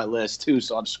is on my list too,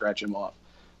 so I'll just scratch him off.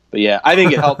 But yeah, I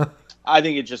think it helped. I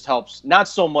think it just helps not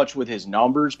so much with his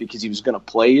numbers because he was going to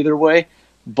play either way,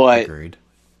 but Agreed.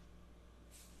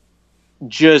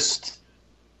 Just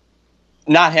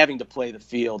not having to play the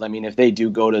field. I mean, if they do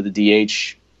go to the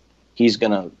DH, he's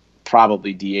going to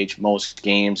probably DH most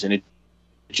games, and it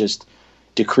just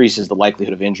decreases the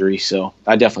likelihood of injury. So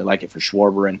I definitely like it for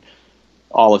Schwarber, and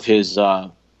all of his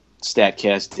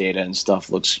StatCast data and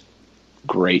stuff looks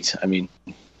great. I mean,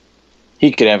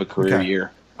 he could have a career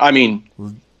year. I mean,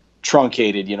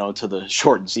 truncated, to the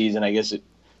shortened season. I guess it's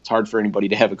hard for anybody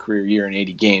to have a career year in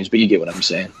 80 games, but you get what I'm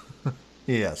saying.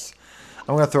 Yes.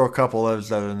 I'm going to throw a couple of those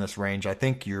that are in this range. I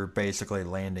think you're basically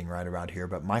landing right about here,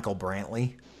 but Michael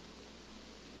Brantley.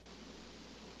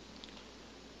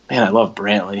 Man, I love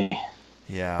Brantley.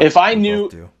 Yeah. If I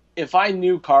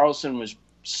knew Carlson was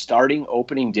starting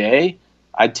opening day,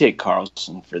 I'd take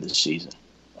Carlson for this season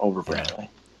over Brantley.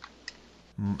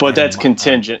 But that's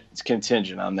contingent. It's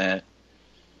contingent on that.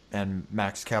 And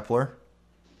Max Kepler?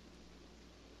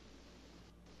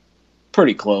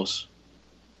 Pretty close.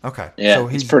 Okay. Yeah, so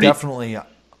he's definitely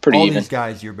pretty all even. These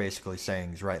guys you're basically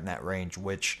saying is right in that range,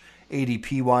 which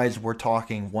ADP-wise, we're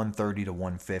talking 130 to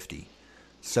 150.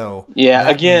 So yeah,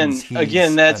 that again,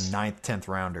 that's a 9th, 10th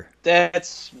rounder.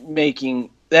 That's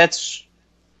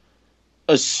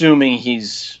assuming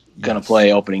he's going to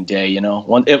play opening day.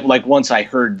 Once I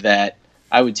heard that,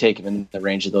 I would take him in the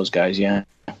range of those guys. Yeah.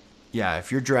 Yeah,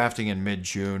 if you're drafting in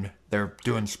mid-June, they're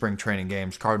doing spring training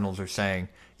games. Cardinals are saying,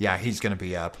 yeah, he's going to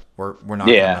be up. We're not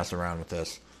going to mess around with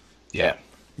this. Yeah.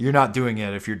 You're not doing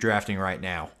it if you're drafting right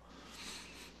now.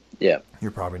 Yeah. You're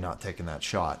probably not taking that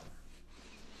shot.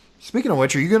 Speaking of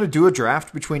which, are you going to do a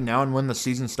draft between now and when the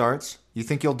season starts? You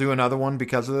think you'll do another one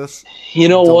because of this? You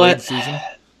know what? Season?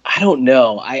 I don't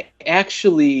know. I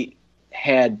actually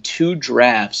had 2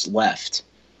 drafts left.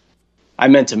 I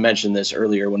meant to mention this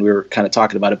earlier when we were kind of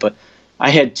talking about it, but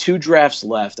I had 2 drafts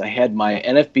left. I had my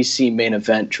NFBC main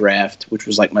event draft, which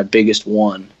was like my biggest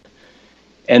one.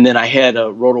 And then I had a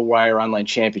RotoWire Online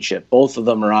Championship. Both of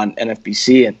them are on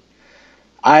NFBC, and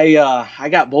I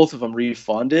got both of them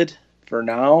refunded for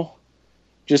now,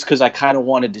 just because I kind of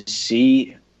wanted to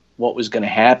see what was going to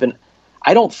happen.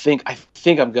 I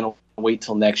think I'm going to wait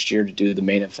till next year to do the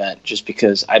main event, just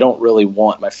because I don't really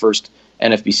want my first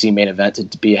NFBC main event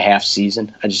to be a half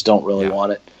season. I just don't really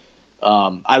want it.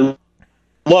 I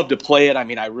love to play it. I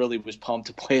mean, I really was pumped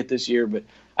to play it this year, but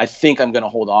I think I'm going to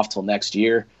hold off till next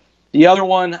year. The other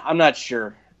one, I'm not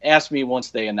sure. Ask me once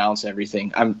they announce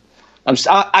everything.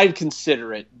 I'd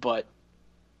consider it, but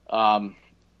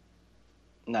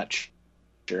not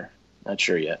sure. Not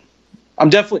sure yet. I'm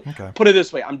definitely put it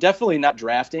this way. I'm definitely not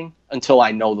drafting until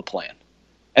I know the plan,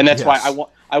 and that's why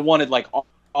I wanted like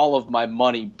all of my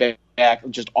money back,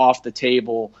 just off the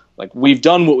table. Like, we've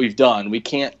done what we've done. We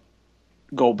can't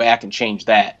go back and change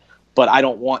that. But I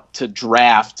don't want to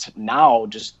draft now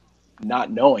just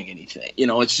not knowing anything.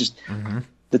 It's just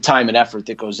the time and effort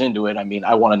that goes into it. I mean,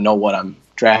 I want to know what I'm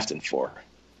drafting for.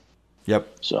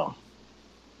 Yep. So.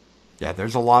 Yeah,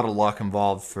 there's a lot of luck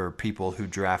involved for people who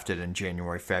drafted in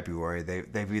January, February.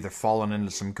 They've either fallen into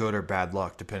some good or bad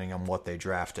luck depending on what they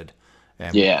drafted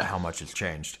and how much it's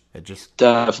changed. It just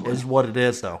Definitely is what it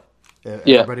is, though.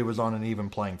 Yeah. Everybody was on an even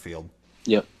playing field.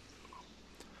 Yep.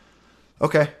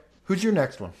 Okay, who's your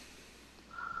next one?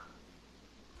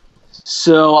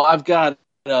 So I've got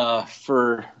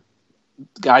for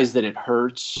guys that it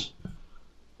hurts,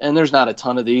 and there's not a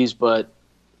ton of these, but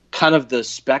kind of the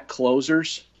spec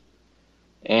closers.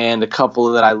 And a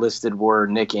couple that I listed were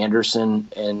Nick Anderson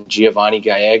and Giovanni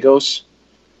Gallegos,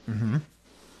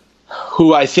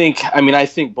 who I think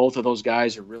both of those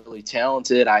guys are really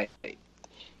talented.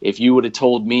 If you would have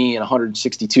told me in a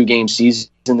 162-game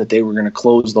season that they were going to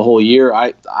close the whole year,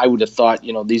 I would have thought,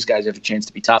 these guys have a chance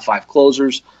to be top 5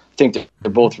 closers. I think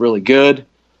they're both really good.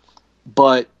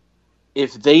 But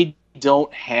if they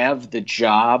don't have the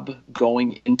job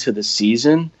going into the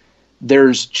season,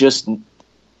 there's just –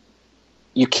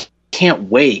 you can't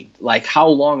wait. Like, how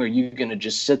long are you going to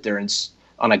just sit there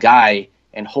on a guy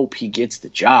and hope he gets the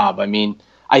job? I mean,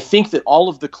 I think that all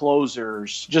of the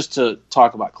closers, just to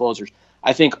talk about closers,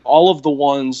 I think all of the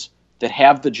ones that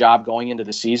have the job going into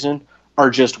the season are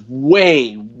just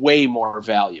way, way more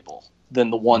valuable than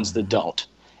the ones that don't.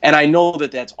 And I know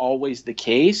that that's always the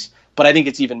case, but I think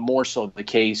it's even more so the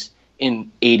case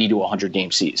in 80 to 100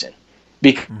 game season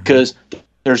because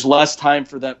there's less time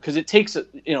for them because it takes a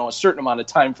certain amount of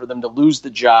time for them to lose the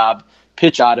job,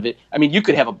 pitch out of it. I mean, you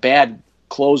could have a bad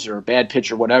closer, a bad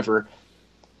pitcher, whatever,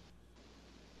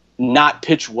 not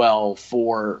pitch well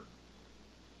for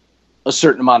a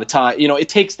certain amount of time. It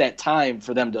takes that time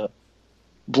for them to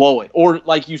blow it. Or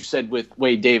like you said with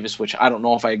Wade Davis, which I don't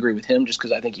know if I agree with him just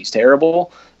because I think he's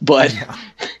terrible, but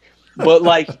but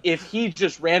like if he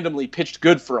just randomly pitched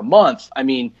good for a month, I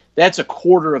mean, that's a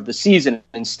quarter of the season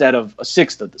instead of a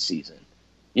sixth of the season.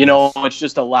 It's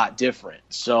just a lot different.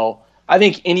 So I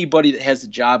think anybody that has the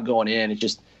job going in, it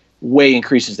just way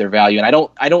increases their value. And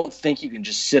I don't think you can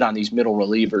just sit on these middle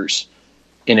relievers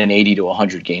in an 80 to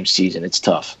 100 game season. It's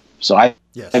tough. So I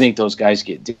think those guys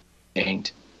get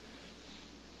dinged.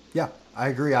 Yeah, I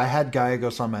agree. I had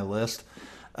Gallegos on my list.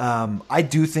 I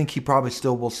do think he probably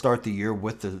still will start the year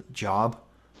with the job.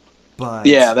 But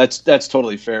yeah, that's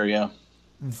totally fair, yeah.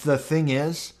 The thing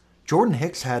is, Jordan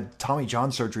Hicks had Tommy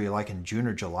John surgery like in June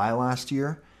or July last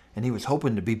year, and he was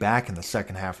hoping to be back in the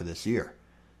second half of this year.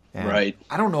 And right.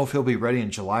 I don't know if he'll be ready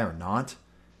in July or not,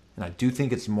 and I do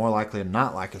think it's more likely than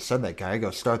not, like I said, that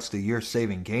Gallegos starts the year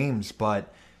saving games,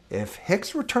 but if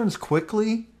Hicks returns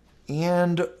quickly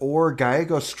and or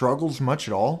Gallegos struggles much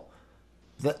at all,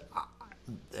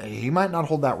 he might not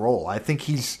hold that role. I think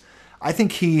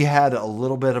he had a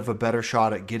little bit of a better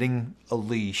shot at getting a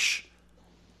leash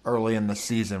early in the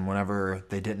season whenever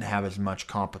they didn't have as much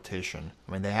competition.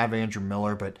 I mean, they have Andrew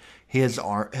Miller, but his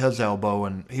elbow,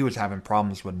 and he was having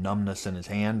problems with numbness in his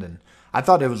hand. And I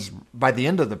thought it was by the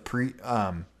end of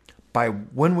the by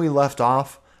when we left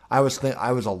off, I was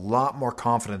a lot more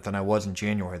confident than I was in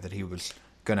January that he was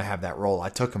going to have that role. I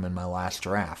took him in my last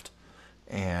draft,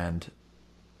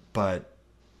 but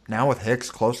now with Hicks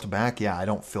close to back, I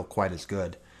don't feel quite as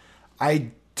good.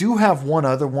 I do have one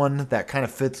other one that kind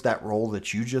of fits that role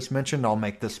that you just mentioned. I'll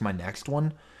make this my next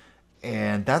one,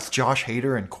 and that's Josh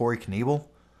Hader and Corey Knebel.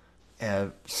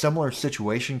 A similar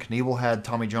situation. Knebel had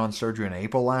Tommy John surgery in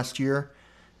April last year.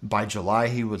 By July,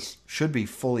 he should be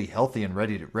fully healthy and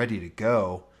ready to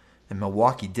go. And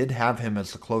Milwaukee did have him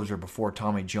as the closer before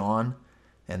Tommy John,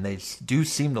 and they do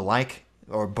seem to like,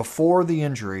 or before the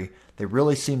injury, they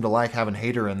really seem to like having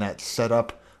Hader in that set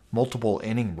up multiple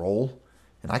inning role.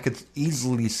 And I could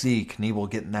easily see Knebel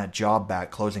getting that job back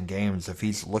closing games if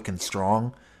he's looking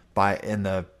strong in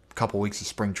the couple weeks of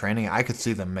spring training. I could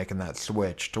see them making that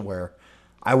switch to where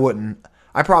I don't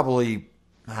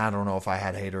know if I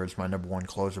had Hader as my number one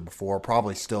closer before.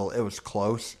 Probably still, it was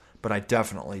close, but I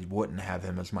definitely wouldn't have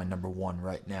him as my number one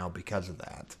right now because of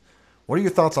that. What are your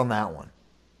thoughts on that one?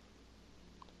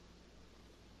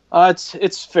 It's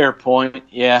a fair point.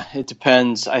 Yeah, it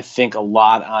depends, I think, a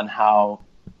lot on how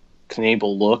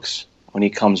Knebel looks when he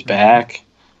comes back.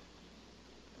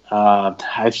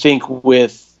 I think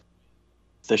with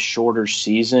the shorter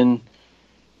season,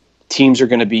 teams are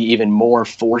going to be even more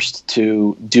forced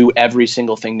to do every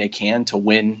single thing they can to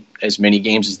win as many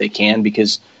games as they can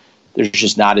because there's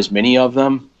just not as many of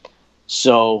them.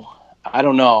 So, I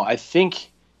don't know. I think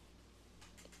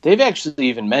they've actually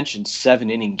even mentioned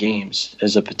 7-inning games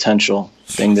as a potential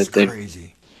thing that they've.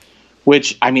 Crazy.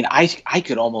 Which, I mean, I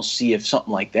could almost see if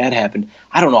something like that happened.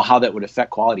 I don't know how that would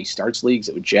affect quality starts leagues.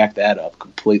 It would jack that up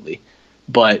completely.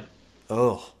 But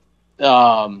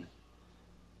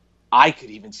I could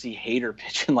even see Hader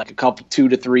pitching like a couple 2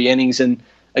 to 3 innings in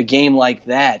a game like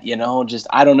that. Just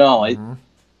I don't know.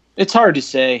 It's hard to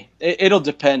say. It'll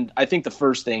depend. I think the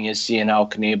first thing is seeing how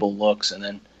Knebel looks, and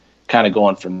then kind of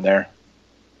going from there.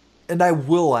 And I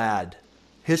will add,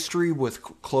 history with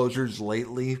closers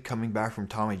lately, coming back from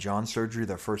Tommy John surgery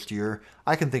their first year,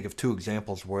 I can think of 2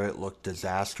 examples where it looked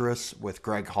disastrous with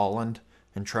Greg Holland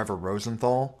and Trevor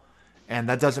Rosenthal. And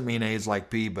that doesn't mean A is like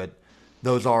B, but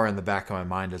those are in the back of my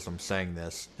mind as I'm saying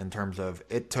this, in terms of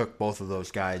it took both of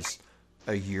those guys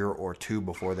a year or 2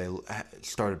 before they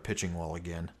started pitching well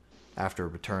again after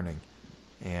returning.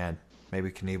 And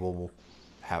maybe Knebel will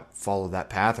follow that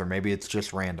path, or maybe it's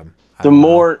just random. The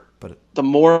more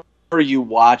you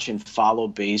watch and follow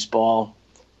baseball,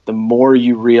 the more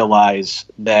you realize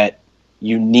that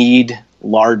you need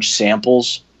large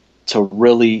samples to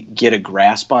really get a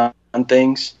grasp on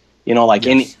things.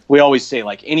 Yes. We always say,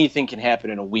 like, anything can happen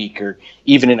in a week or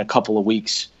even in a couple of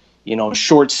weeks.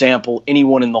 Short sample,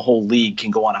 anyone in the whole league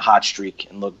can go on a hot streak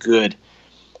and look good.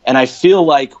 And I feel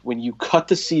like when you cut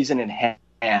the season in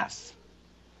half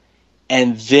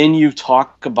and then you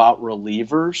talk about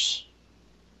relievers,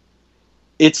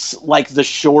 it's like the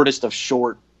shortest of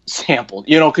short sample,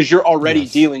 because you're already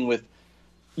dealing with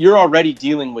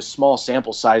small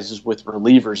sample sizes with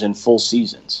relievers in full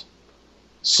seasons.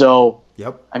 So,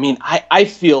 I mean, I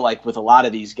feel like with a lot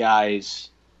of these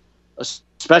guys,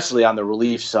 especially on the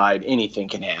relief side, anything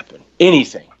can happen.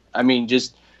 Anything. I mean,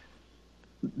 just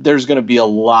there's going to be a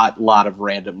lot of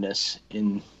randomness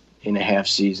in a half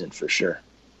season for sure.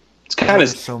 It's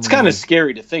kind of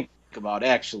scary to think about,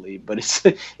 actually, but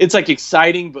it's like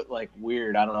exciting but like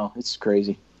weird. I don't know. It's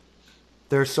crazy.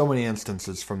 There's so many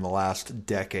instances from the last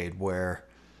decade where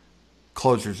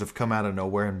closers have come out of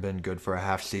nowhere and been good for a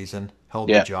half season, held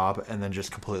the job, and then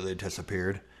just completely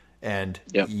disappeared. And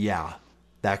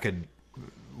that could,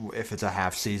 if it's a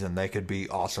half season, they could be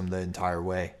awesome the entire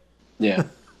way. Yeah.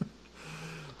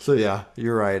 So yeah,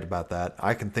 you're right about that.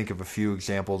 I can think of a few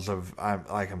examples of,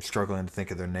 I'm struggling to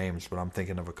think of their names, but I'm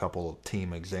thinking of a couple of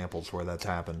team examples where that's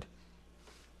happened.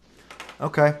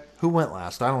 Okay, who went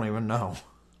last? I don't even know.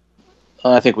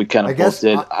 I think we kind of both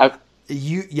did.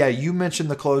 You mentioned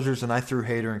the closers, and I threw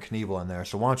Hader and Knebel in there.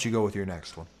 So why don't you go with your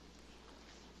next one?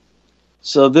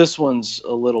 So this one's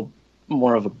a little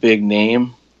more of a big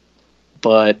name,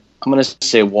 but I'm going to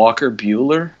say Walker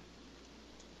Buehler.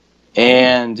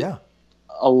 And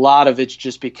a lot of it's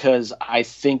just because I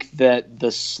think that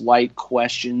the slight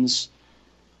questions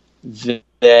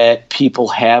that people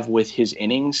have with his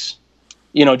innings,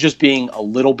 just being a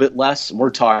little bit less, and we're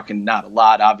talking not a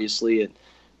lot, obviously,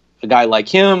 a guy like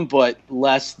him, but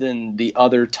less than the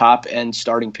other top-end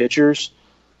starting pitchers.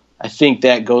 I think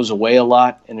that goes away a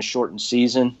lot in a shortened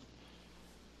season.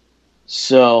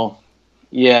 So,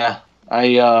 yeah,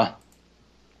 I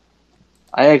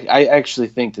actually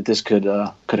think that this could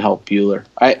help Buehler.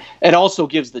 It also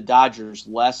gives the Dodgers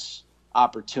less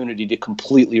opportunity to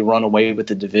completely run away with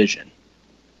the division,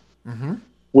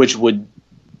 which would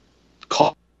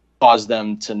cause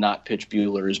them to not pitch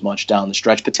Buehler as much down the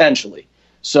stretch potentially.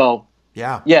 So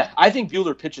I think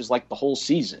Buehler pitches like the whole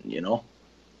season.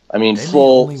 I mean, they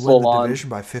full only win the on division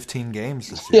by 15 games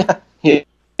this year.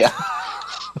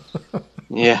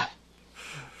 Yeah.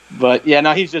 But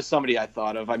no, he's just somebody I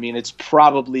thought of. I mean, it's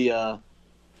probably a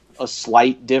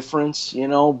slight difference,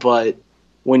 but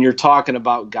when you're talking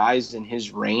about guys in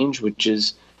his range, which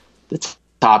is the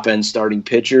top end starting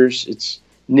pitchers, it's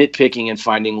nitpicking and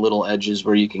finding little edges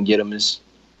where you can get him.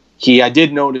 I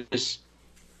did notice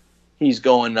he's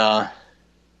going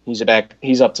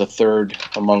he's up to third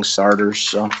among starters,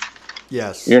 so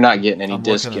yes, you're not getting any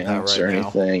discounts or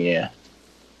anything. Yeah.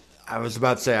 I was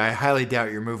about to say, I highly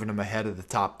doubt you're moving him ahead of the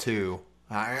top 2.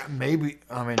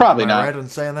 Probably not. Right in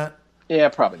saying that? Yeah,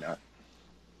 probably not.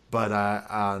 But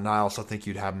and I also think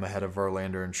you'd have him ahead of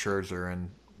Verlander and Scherzer, and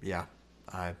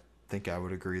I think I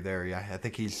would agree there. Yeah, I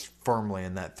think he's firmly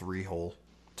in that 3 hole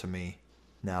to me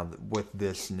now with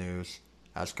this news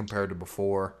as compared to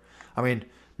before. I mean,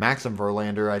 Max and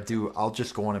Verlander, I'll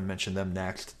just go on and mention them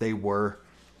next. They were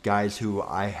guys who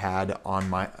I had on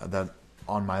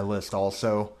my list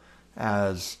also,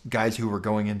 as guys who were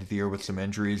going into the year with some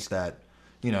injuries that,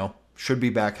 should be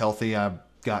back healthy. I've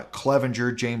got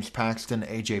Clevenger, James Paxton,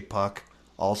 AJ Puck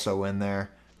also in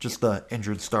there. Just the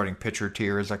injured starting pitcher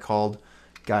tier, as I called.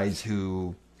 Guys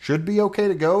who should be okay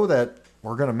to go that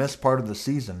we're going to miss part of the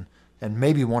season. And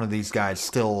maybe one of these guys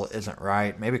still isn't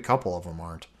right. Maybe a couple of them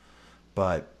aren't.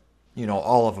 But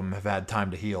all of them have had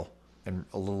time to heal and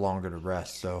a little longer to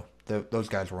rest. So those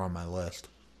guys were on my list.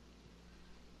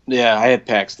 Yeah, I had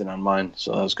Paxton on mine,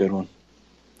 so that was a good one.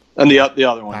 And the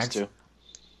other ones too.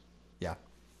 Yeah.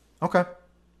 Okay.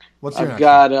 What's your I've next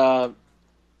got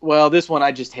well, this one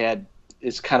I just had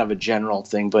is kind of a general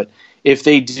thing, but if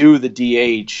they do the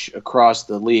DH across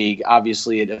the league,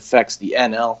 obviously it affects the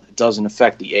NL. It doesn't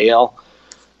affect the AL.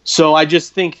 So I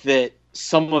just think that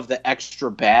some of the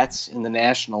extra bats in the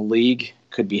National League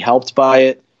could be helped by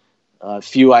it. A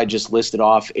few I just listed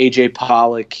off: A.J.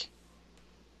 Pollock,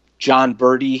 John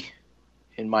Birdie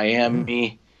in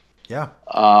Miami. Yeah.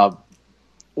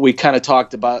 We kind of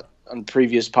talked about on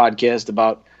previous podcast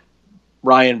about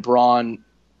Ryan Braun,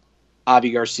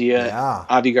 Avi Garcia,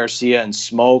 and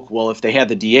Smoke. Well, if they had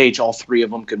the DH, all three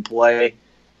of them could play.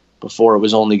 Before it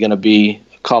was only going to be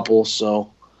a couple.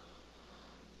 So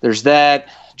there's that.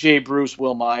 Jay Bruce,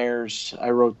 Will Myers. I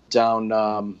wrote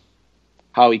down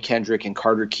Howie Kendrick and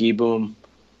Carter Kieboom.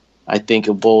 I think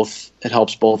it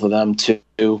helps both of them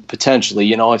too,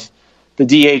 potentially. If the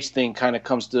DH thing kind of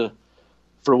comes to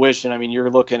fruition, I mean, you're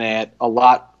looking at a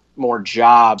lot more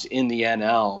jobs in the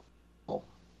NL.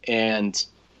 And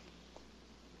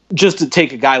just to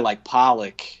take a guy like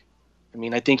Pollock, I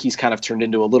mean, I think he's kind of turned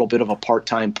into a little bit of a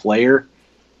part-time player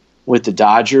with the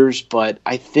Dodgers. But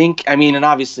and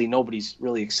obviously nobody's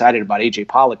really excited about A.J.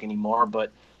 Pollock anymore,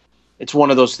 but it's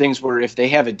one of those things where if they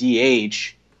have a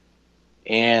DH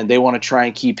and they want to try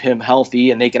and keep him healthy,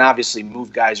 and they can obviously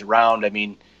move guys around. I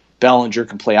mean, Bellinger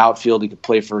can play outfield. He could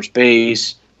play first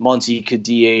base. Muncy could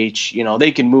DH.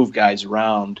 They can move guys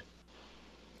around.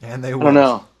 And they will. I don't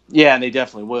know. Yeah, and they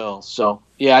definitely will. So,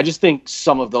 yeah, I just think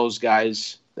some of those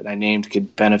guys that I named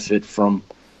could benefit from,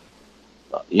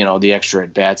 the extra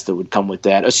at-bats that would come with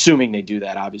that, assuming they do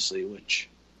that, obviously, which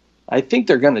I think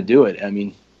they're going to do it. I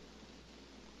mean,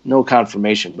 no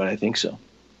confirmation, but I think so.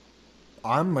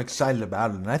 I'm excited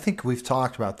about it, and I think we've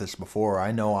talked about this before.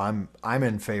 I know I'm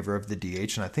in favor of the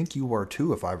DH, and I think you were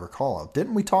too, if I recall.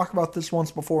 Didn't we talk about this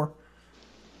once before?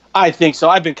 I think so.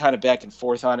 I've been kind of back and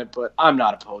forth on it, but I'm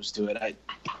not opposed to it.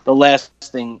 The last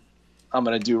thing I'm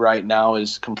going to do right now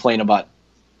is complain about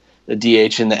the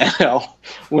DH in the NL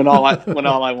when all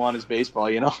I want is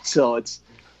baseball. So it's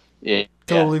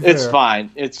totally fair. It's fine.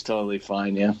 It's totally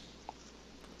fine. Yeah.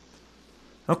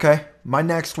 Okay, my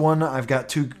next one, I've got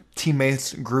two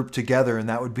teammates grouped together, and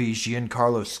that would be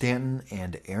Giancarlo Stanton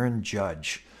and Aaron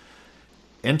Judge.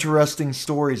 Interesting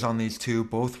stories on these two.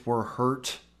 Both were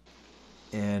hurt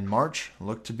in March,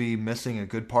 looked to be missing a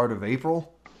good part of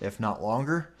April, if not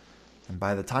longer. And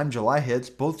by the time July hits,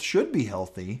 both should be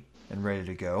healthy and ready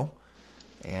to go.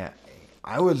 And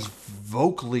I was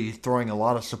vocally throwing a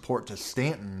lot of support to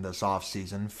Stanton this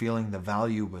offseason, feeling the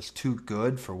value was too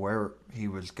good for where he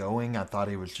was going. I thought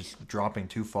he was just dropping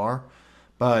too far.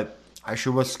 But I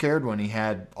sure was scared when he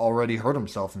had already hurt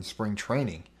himself in spring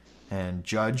training. And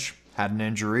Judge had an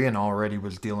injury and already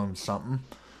was dealing with something.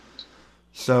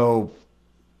 So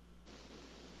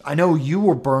I know you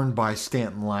were burned by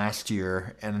Stanton last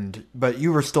year, but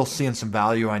you were still seeing some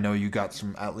value. I know you got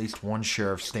at least one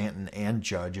share of Stanton and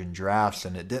Judge in drafts,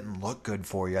 and it didn't look good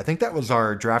for you. I think that was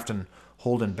our draft and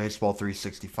hold in Baseball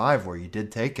 365 where you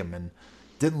did take him, and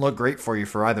didn't look great for you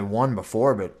for either one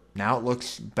before, but now it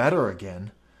looks better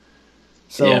again.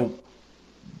 So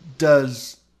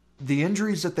does the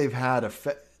injuries that they've had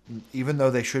affect, even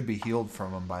though they should be healed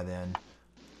from them by then,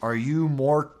 are you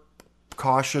more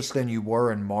cautious than you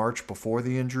were in March before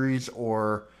the injuries,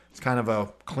 or it's kind of a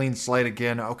clean slate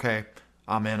again? Okay,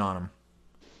 I'm in on them.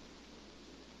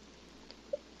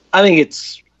 I think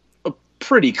it's a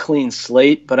pretty clean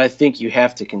slate, but I think you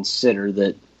have to consider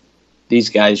that these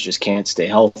guys just can't stay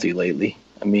healthy lately.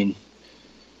 I mean,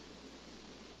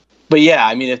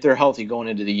 if they're healthy going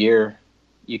into the year,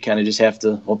 you kind of just have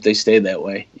to hope they stay that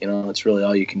way. That's really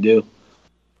all you can do.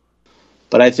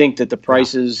 But I think that the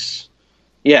prices,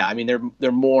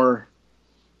 they're more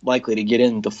likely to get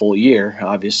in the full year.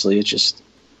 Obviously, it's just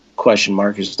question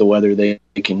mark as to whether they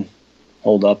can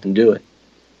hold up and do it.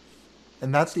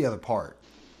 And that's the other part.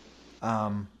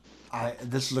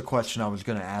 This is a question I was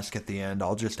going to ask at the end.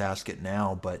 I'll just ask it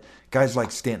now. But guys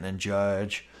like Stanton and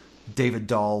Judge, David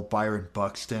Dahl, Byron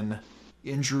Buxton,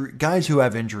 guys who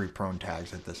have injury-prone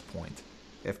tags at this point.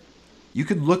 If you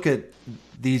could look at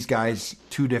these guys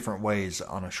two different ways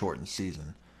on a shortened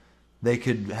season. They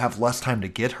could have less time to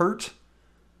get hurt,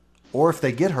 or if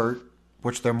they get hurt,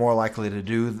 which they're more likely to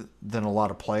do than a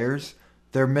lot of players,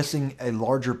 they're missing a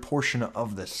larger portion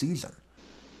of the season.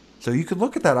 So you could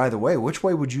look at that either way. Which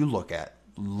way would you look at?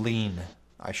 Lean,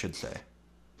 I should say.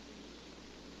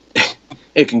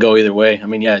 it can go either way. I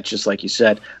mean, yeah, it's just like you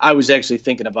said. I was actually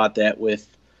thinking about that with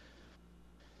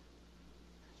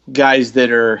guys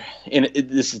that are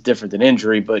this is different than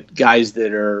injury, but guys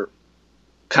that are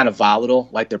kind of volatile,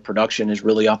 like their production is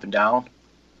really up and down,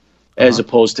 as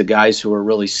opposed to guys who are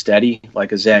really steady,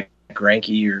 like a Zach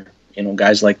Greinke or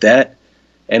guys like that,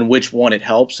 and which one it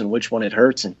helps and which one it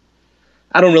hurts. And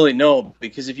I don't really know,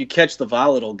 because if you catch the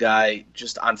volatile guy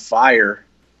just on fire,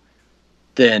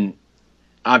 then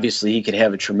obviously he could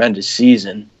have a tremendous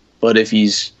season. But if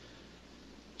he's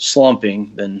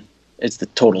slumping, then it's the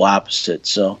total opposite.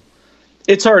 So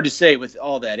it's hard to say with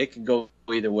all that. It can go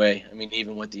either way. I mean,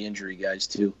 even with the injury guys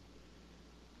too.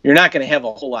 You're not going to have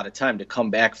a whole lot of time to come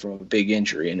back from a big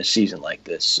injury in a season like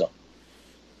this. So,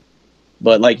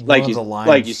 but like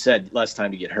you said, less time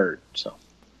to get hurt. So,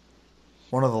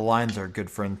 one of the lines our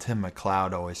good friend Tim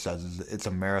McLeod always says is, "It's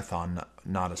a marathon,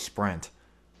 not a sprint."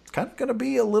 It's kind of going to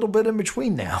be a little bit in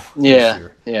between now. Yeah,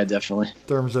 yeah, definitely. In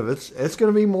terms of it's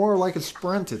going to be more like a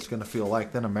sprint. It's going to feel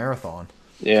like than a marathon.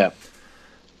 Yeah.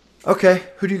 Okay,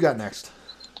 who do you got next?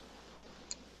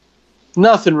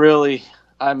 Nothing really.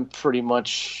 I'm pretty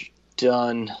much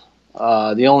done.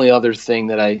 The only other thing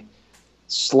that I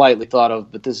slightly thought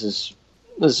of, but this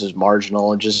is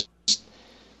marginal, and just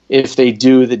if they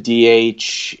do the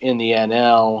DH in the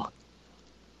NL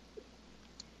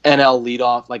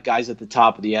leadoff, like guys at the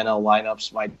top of the NL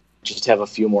lineups might just have a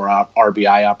few more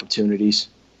RBI opportunities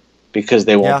because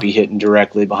they won't be hitting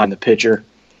directly behind the pitcher.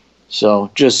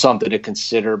 So just something to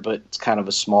consider, but it's kind of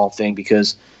a small thing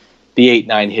because the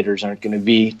 8-9 hitters aren't going to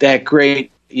be that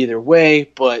great either way,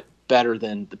 but better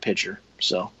than the pitcher.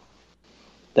 So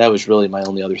that was really my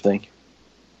only other thing.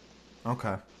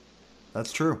 Okay.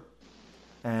 That's true.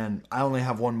 And I only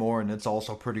have one more, and it's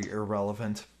also pretty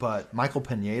irrelevant. But Michael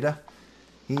Pineda,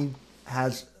 he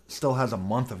still has a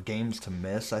month of games to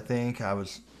miss, I think. I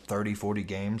was 30, 40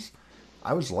 games.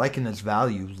 I was liking his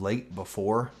value late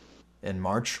before in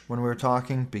March when we were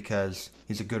talking because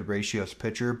he's a good ratios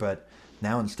pitcher, but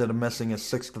now instead of missing a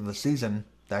sixth of the season,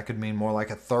 that could mean more like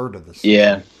a third of the season.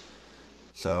 Yeah.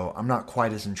 So I'm not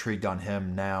quite as intrigued on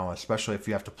him now, especially if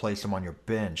you have to place him on your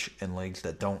bench in leagues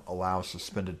that don't allow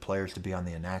suspended players to be on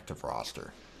the inactive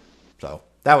roster. So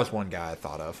that was one guy I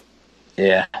thought of.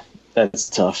 Yeah, that's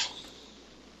tough.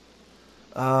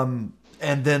 And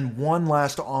then one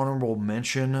last honorable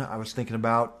mention I was thinking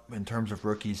about in terms of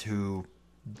rookies who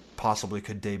possibly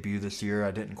could debut this year.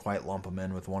 I didn't quite lump him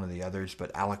in with one of the others,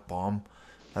 but Alec Baum,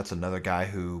 that's another guy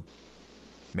who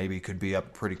maybe could be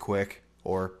up pretty quick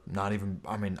or not even.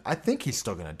 I mean, I think he's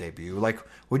still going to debut. Like,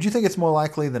 would you think it's more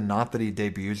likely than not that he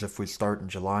debuts if we start in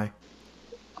July?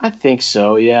 I think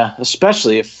so, yeah,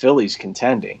 especially if Philly's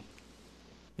contending.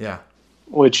 Yeah.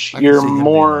 Which you're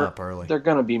more, they're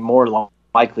going to be more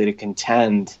likely to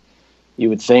contend, you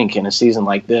would think, in a season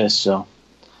like this. So,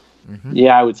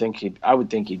 yeah, I would think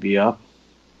he'd be up.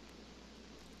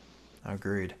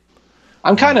 Agreed.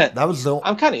 I'm kind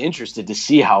of interested to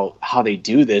see how they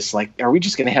do this. Like, are we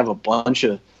just going to have a bunch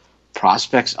of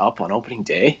prospects up on opening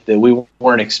day that we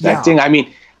weren't expecting? Yeah. I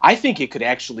mean, I think it could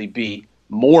actually be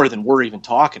more than we're even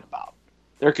talking about.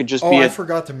 There could just be. I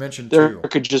forgot to mention there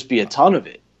could just be a ton of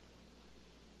it.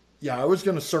 Yeah, I was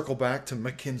going to circle back to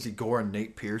Mackenzie Gore and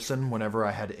Nate Pearson whenever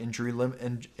I had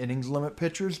innings limit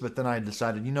pitchers, but then I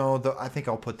decided, I think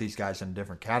I'll put these guys in a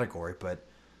different category. But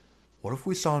what if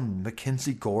we saw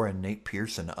Mackenzie Gore and Nate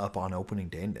Pearson up on opening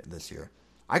day this year?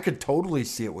 I could totally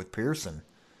see it with Pearson,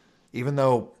 even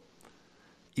though,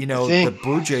 the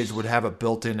Blue Jays would have a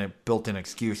built-in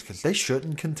excuse because they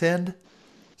shouldn't contend.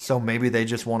 So maybe they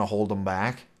just want to hold them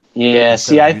back. Yeah,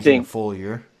 see, I think a full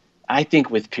year. I think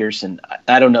with Pearson,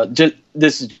 I don't know.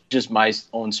 This is just my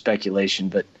own speculation,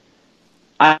 but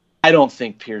I don't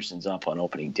think Pearson's up on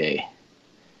opening day.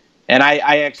 And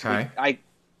I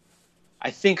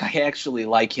think I actually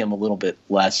like him a little bit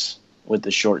less with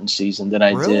the shortened season than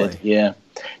I did. Yeah,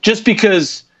 just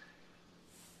because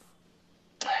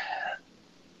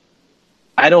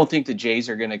I don't think the Jays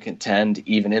are going to contend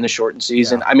even in a shortened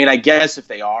season. Yeah. I mean, I guess if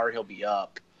they are, he'll be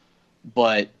up,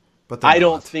 but I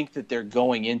don't think that they're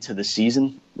going into the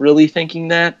season really thinking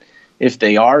that. If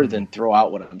they are, then throw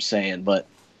out what I'm saying. But,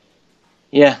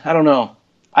 yeah, I don't know.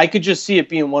 I could just see it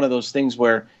being one of those things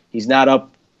where he's not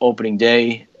up opening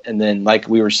day, and then, like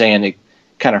we were saying, it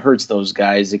kind of hurts those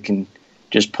guys. It can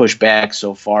just push back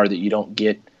so far that you don't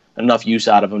get enough use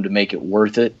out of them to make it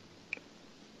worth it.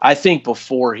 I think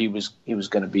before he was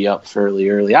going to be up fairly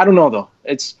early. I don't know, though.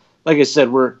 It's like I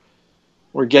said, we're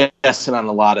guessing on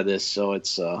a lot of this, so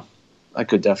it's I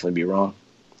could definitely be wrong.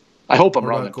 I hope I'm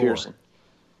wrong on Pearson.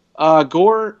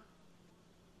 Gore,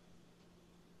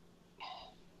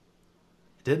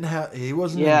 He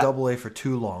wasn't in Double A for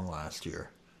too long last year.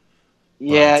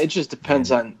 Yeah, it just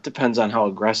depends on how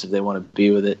aggressive they want to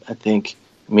be with it. I think.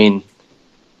 I mean,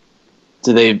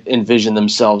 do they envision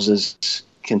themselves as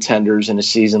contenders in a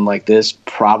season like this?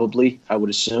 Probably, I would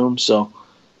assume. So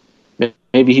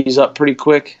maybe he's up pretty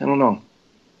quick. I don't know.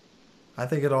 I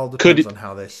think it all depends on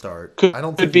how they start. I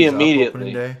don't think be he's immediately. up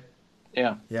opening day.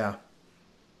 Yeah. Yeah.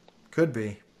 Could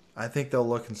be. I think they'll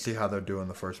look and see how they're doing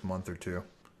the first month or two.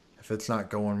 If it's not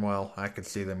going well, I could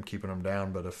see them keeping him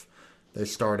down. But if they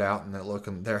start out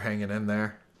and they're hanging in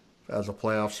there as a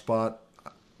playoff spot,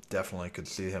 I definitely could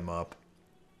see him up.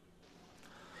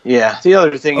 Yeah. The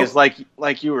other thing is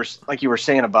like you were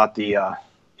saying about the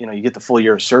you get the full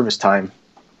year of service time,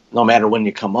 no matter when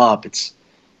you come up. It's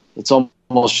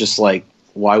almost just like,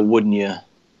 why wouldn't you?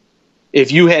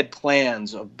 If you had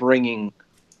plans of bringing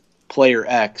player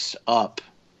X up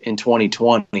in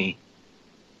 2020,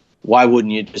 why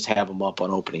wouldn't you just have him up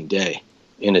on opening day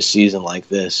in a season like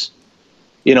this?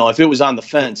 If it was on the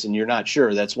fence and you're not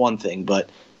sure, that's one thing. But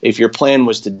if your plan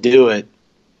was to do it,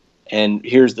 and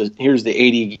here's the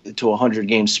 80 to 100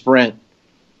 game sprint,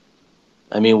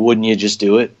 I mean, wouldn't you just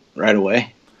do it right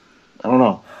away? I don't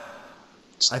know.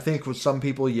 I think with some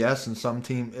people, yes, and some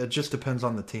team, it just depends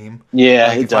on the team.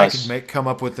 Yeah, it does. If I could come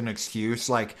up with an excuse,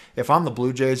 like if I'm the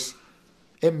Blue Jays,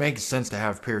 it makes sense to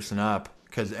have Pearson up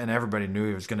and everybody knew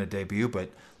he was going to debut.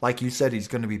 But like you said, he's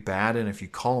going to be bad, and if you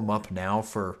call him up now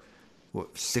for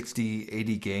 60,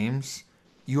 80 games,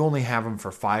 you only have him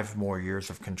for 5 more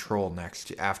years of control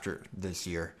after this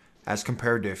year, as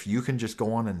compared to if you can just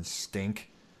go on and stink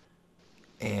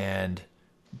and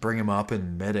bring him up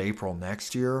in mid-April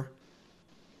next year.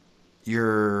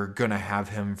 You're going to have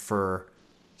him for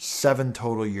 7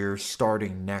 total years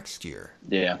starting next year.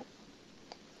 Yeah.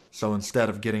 So instead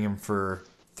of getting him for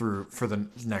the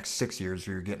next 6 years,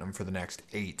 you're getting him for the next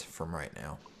 8 from right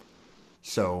now.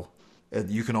 So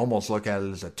you can almost look at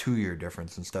it as a 2-year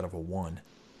difference instead of a 1,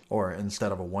 or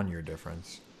instead of a 1-year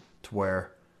difference, to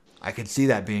where I could see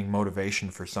that being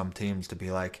motivation for some teams to be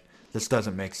like, this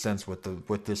doesn't make sense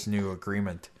with this new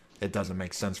agreement. It doesn't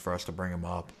make sense for us to bring him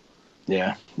up.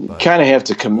 Yeah, you kind of have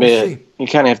to commit. We'll you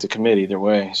kind of have to commit either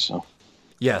way. So,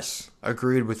 yes,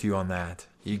 agreed with you on that.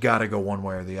 You got to go one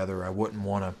way or the other. I wouldn't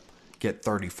want to get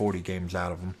 30, 40 games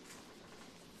out of them,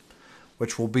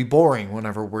 which will be boring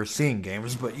whenever we're seeing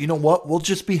games. But you know what? We'll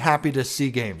just be happy to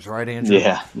see games, right, Andrew?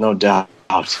 Yeah, no doubt.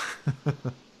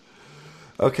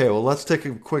 Okay, well, let's take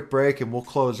a quick break, and we'll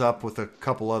close up with a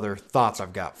couple other thoughts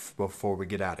I've got before we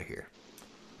get out of here.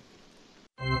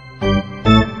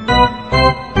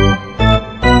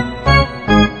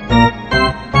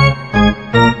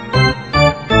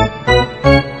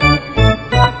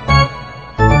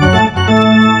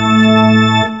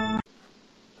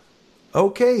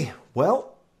 Okay,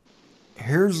 well,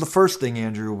 here's the first thing,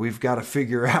 Andrew, we've got to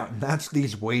figure out, and that's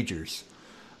these wagers.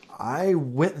 I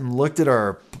went and looked at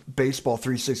our Baseball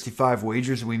 365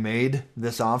 wagers we made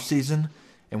this offseason,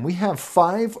 and we have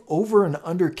 5 over and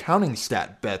under counting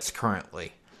stat bets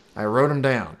currently. I wrote them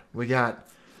down. We got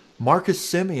Marcus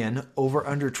Semien over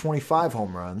under 25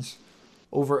 home runs,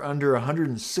 over under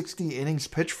 160 innings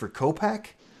pitched for Kopech,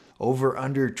 over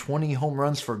under 20 home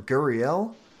runs for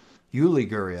Gurriel, Yuli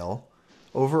Gurriel,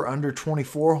 over under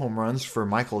 24 home runs for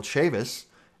Michael Chavis,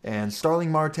 and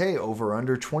Starling Marte over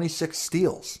under 26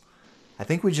 steals. I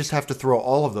think we just have to throw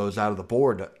all of those out of the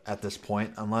board at this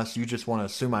point, unless you just want to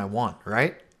assume I won,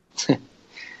 right?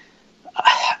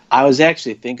 I was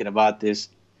actually thinking about this.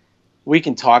 We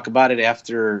can talk about it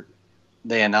after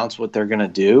they announce what they're going to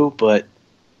do, but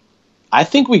I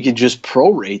think we could just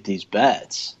prorate these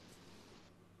bets.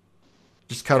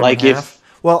 Just cut them in half?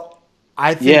 Well,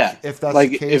 I think if that's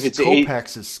the case, if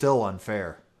Kopech's is still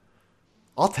unfair.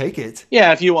 I'll take it.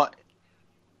 Yeah, if you want.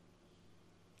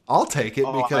 I'll take it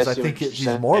because I think he's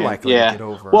more likely to get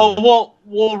over. Well,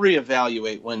 we'll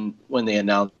reevaluate when they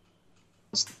announce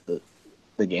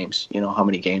the games. How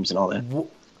many games and all that.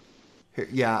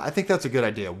 Yeah, I think that's a good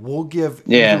idea. We'll give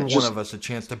either one of us a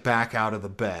chance to back out of the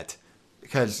bet,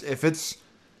 because if it's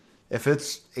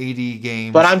 80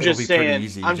 games, but I'm it'll just be saying, pretty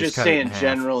easy. I'm just saying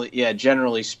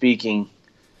generally speaking,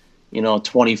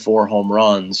 24 home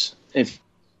runs. If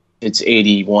it's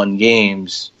 81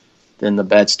 games, then the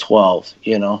bet's 12.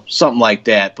 Something like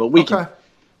that. But we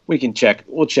can check.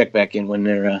 We'll check back in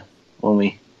when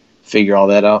we figure all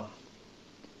that out.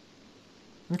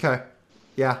 Okay.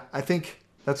 Yeah, I think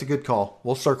that's a good call.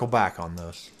 We'll circle back on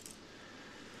those.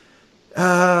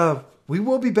 We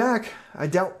will be back. I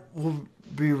doubt we'll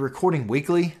be recording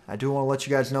weekly. I do want to let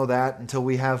you guys know that until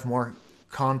we have more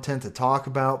content to talk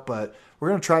about, but we're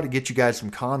going to try to get you guys some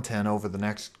content over the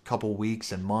next couple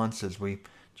weeks and months as we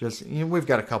just, we've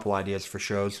got a couple ideas for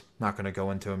shows. Not going to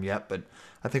go into them yet, but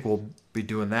I think we'll be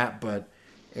doing that. But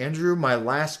Andrew, my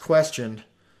last question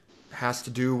has to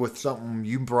do with something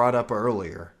you brought up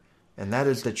earlier, and that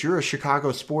is that you're a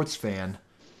Chicago sports fan,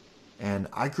 and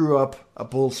I grew up a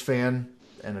Bulls fan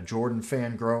and a Jordan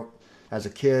fan as a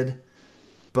kid,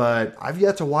 but I've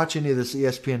yet to watch any of this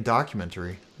ESPN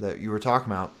documentary that you were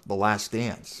talking about, The Last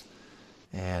Dance.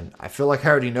 And I feel like I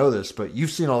already know this, but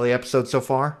you've seen all the episodes so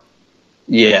far?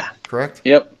 Yeah. Correct?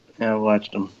 Yep. Yeah, I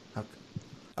watched them.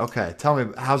 Okay. Tell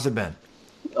me, how's it been?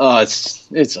 Oh,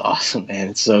 it's awesome, man.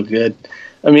 It's so good.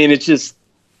 I mean, it's just,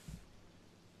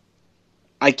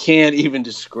 I can't even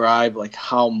describe like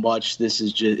how much this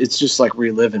is it's just like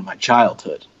reliving my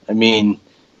childhood. I mean,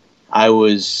 I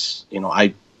would say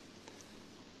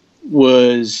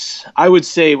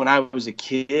when I was a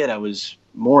kid, I was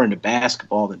more into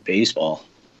basketball than baseball.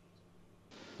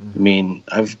 Mm-hmm. I mean,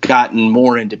 I've gotten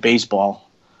more into baseball,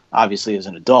 obviously, as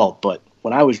an adult, but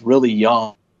when I was really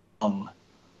young,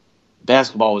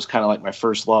 basketball was kind of like my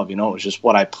first love. It was just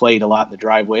what I played a lot in the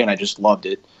driveway, and I just loved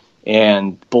it.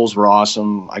 And Bulls were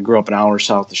awesome. I grew up an hour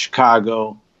south of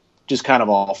Chicago, just kind of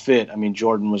all fit. I mean,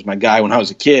 Jordan was my guy when I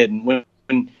was a kid, and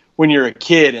when you're a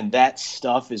kid and that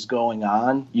stuff is going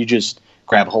on, you just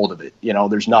grab hold of it.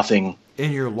 There's nothing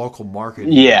in your local market.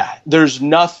 Yeah, there's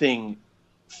nothing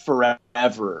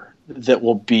forever that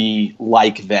will be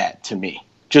like that to me,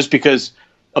 just because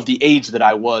of the age that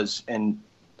I was and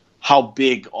how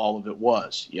big all of it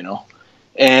was,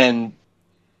 and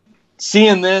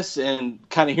seeing this and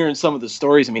kind of hearing some of the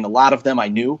stories. I mean, a lot of them I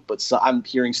knew, but I'm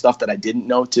hearing stuff that I didn't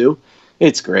know too.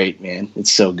 It's great, man.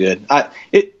 It's so good.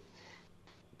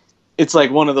 It's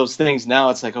like one of those things now.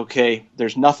 It's like, okay,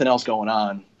 there's nothing else going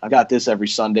on. I got this every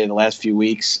Sunday the last few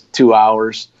weeks, 2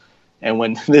 hours. And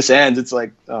when this ends, it's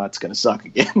like, oh, it's going to suck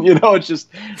again. It's just,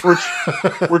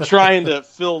 we're trying to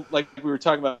fill, like we were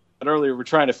talking about earlier, we're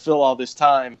trying to fill all this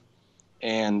time.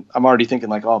 And I'm already thinking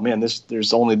like, oh man,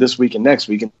 there's only this week and next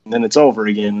week, and then it's over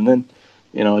again. And then,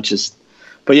 it's just,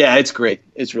 but yeah, it's great.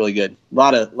 It's really good. A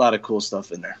lot of cool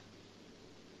stuff in there.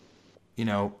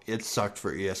 It sucked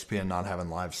for ESPN not having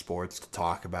live sports to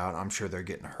talk about. I'm sure they're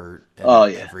getting hurt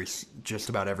in just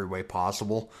about every way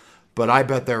possible. But I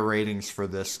bet their ratings for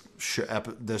this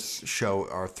show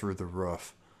are through the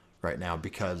roof right now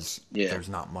because there's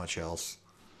not much else.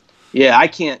 Yeah, I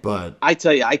can't. But I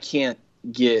tell you, I can't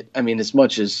get. I mean, as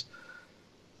much as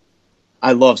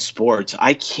I love sports,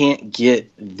 I can't get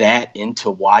that into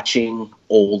watching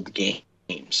old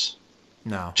games.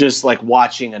 No. Just like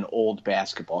watching an old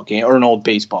basketball game or an old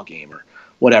baseball game or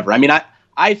whatever. I mean,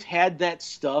 I've had that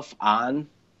stuff on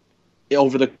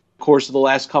over the course of the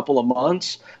last couple of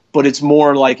months, but it's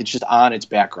more like it's just on, it's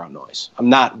background noise. I'm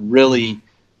not really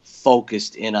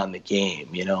focused in on the game,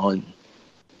 and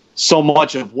so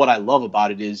much of what I love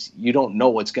about it is you don't know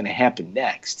what's going to happen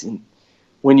next. And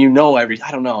when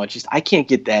I don't know, I can't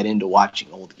get that into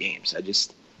watching old games. I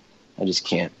just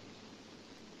can't.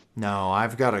 No,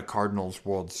 I've got a Cardinals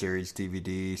World Series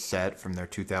DVD set from their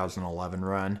 2011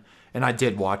 run, and I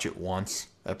did watch it once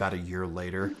about a year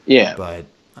later. Yeah.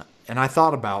 And I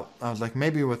thought I was like,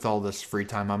 maybe with all this free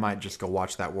time, I might just go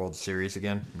watch that World Series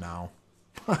again. No,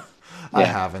 I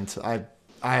haven't. I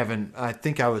haven't. I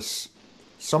think I was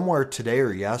somewhere today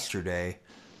or yesterday.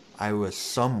 I was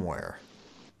somewhere,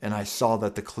 and I saw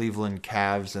that the Cleveland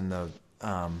Cavs and the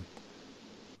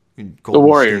Golden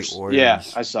Warriors. State Warriors. Yeah,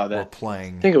 I saw that. Were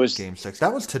playing. I think it was Game 6.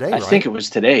 That was today, right? I think it was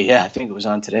today. Yeah, I think it was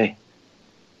on today.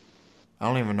 I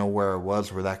don't even know where it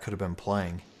was where that could have been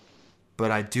playing, but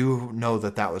I do know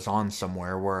that was on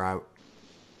somewhere where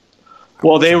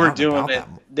well, they were doing it.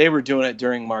 They were doing it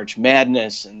during March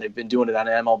Madness, and they've been doing it on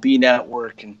MLB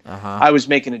Network. And I was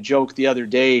making a joke the other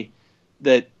day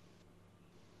that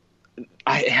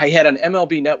I had an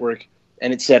MLB Network,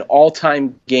 and it said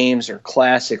all-time games or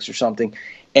classics or something,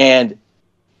 and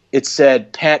it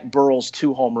said Pat Burrell's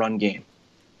 2-home run game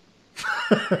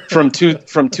from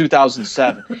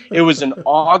 2007. It was an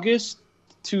August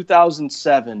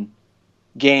 2007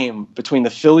 game between the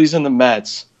Phillies and the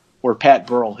Mets where Pat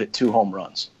Burrell hit 2 home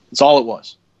runs. That's all it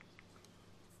was.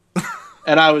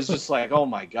 And I was just like, oh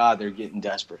my God, they're getting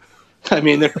desperate. I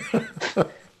mean,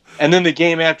 and then the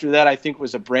game after that, I think,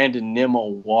 was a Brandon Nimmo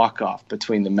walk-off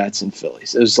between the Mets and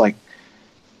Phillies. It was like,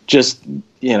 just,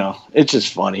 it's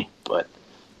just funny. But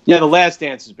yeah, The Last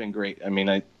Dance has been great. I mean,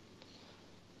 I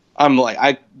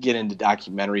get into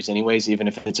documentaries anyways, even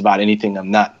if it's about anything I'm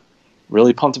not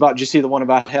really pumped about. Did you see the one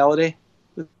about Halliday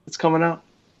that's coming out?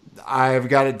 I've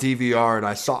got it DVR'd.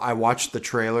 I watched the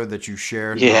trailer that you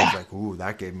shared. Yeah. And I was like, ooh,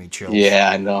 that gave me chills. Yeah,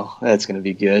 I know. That's going to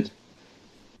be good.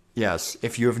 Yes.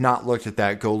 If you have not looked at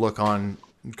that, go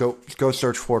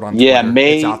search for it on Yeah, Twitter.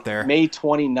 It's out there. May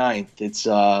 29th. It's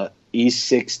East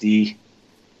 60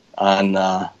 on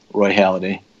Roy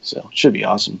Halladay. So it should be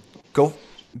awesome. Go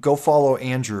follow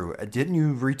Andrew. Didn't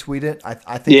you retweet it? I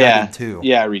think I did too.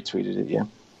 Yeah, I retweeted it, yeah.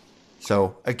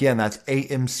 So again, that's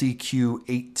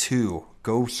AMCQ82.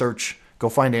 Go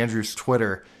find Andrew's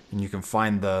Twitter and you can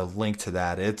find the link to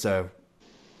that.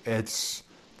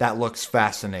 That looks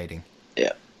fascinating.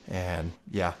 Yeah. And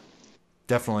yeah,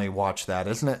 definitely watch that,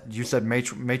 isn't it? You said May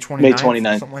 29th? May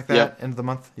 29th. Something like that, yep. End of the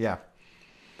month? Yeah.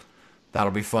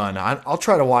 That'll be fun. I'll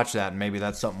try to watch that, and maybe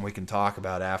that's something we can talk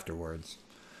about afterwards.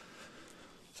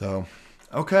 So,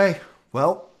 okay.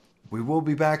 Well, we will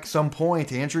be back some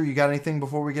point. Andrew, you got anything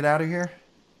before we get out of here?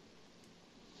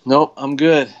 Nope, I'm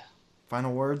good.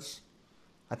 Final words?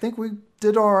 I think we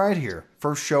did all right here.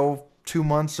 First show, 2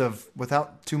 months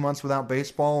without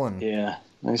baseball, and yeah,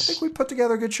 nice. I think we put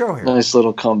together a good show here. Nice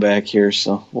little comeback here,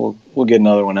 so we'll get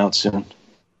another one out soon.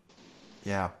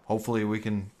 Yeah, hopefully we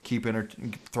can keep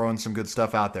throwing some good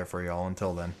stuff out there for y'all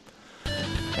until then.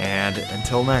 And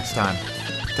until next time,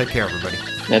 take care, everybody.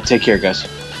 Yeah, take care, guys.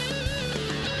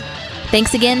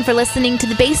 Thanks again for listening to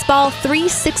the Baseball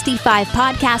 365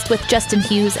 podcast with Justin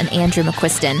Hughes and Andrew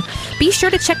McQuiston. Be sure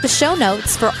to check the show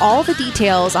notes for all the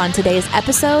details on today's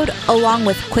episode, along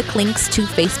with quick links to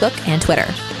Facebook and Twitter.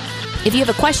 If you have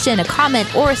a question, a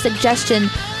comment, or a suggestion,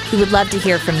 we would love to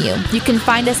hear from you. You can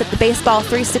find us at the Baseball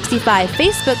 365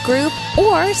 Facebook group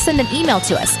or send an email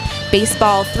to us,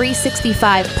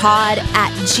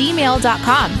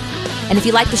 baseball365pod@gmail.com. And if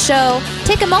you like the show,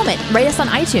 take a moment, rate us on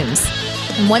iTunes.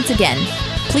 And once again,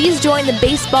 please join the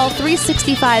Baseball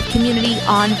 365 community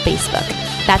on Facebook.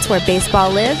 That's where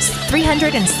baseball lives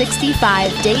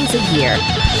 365 days a year.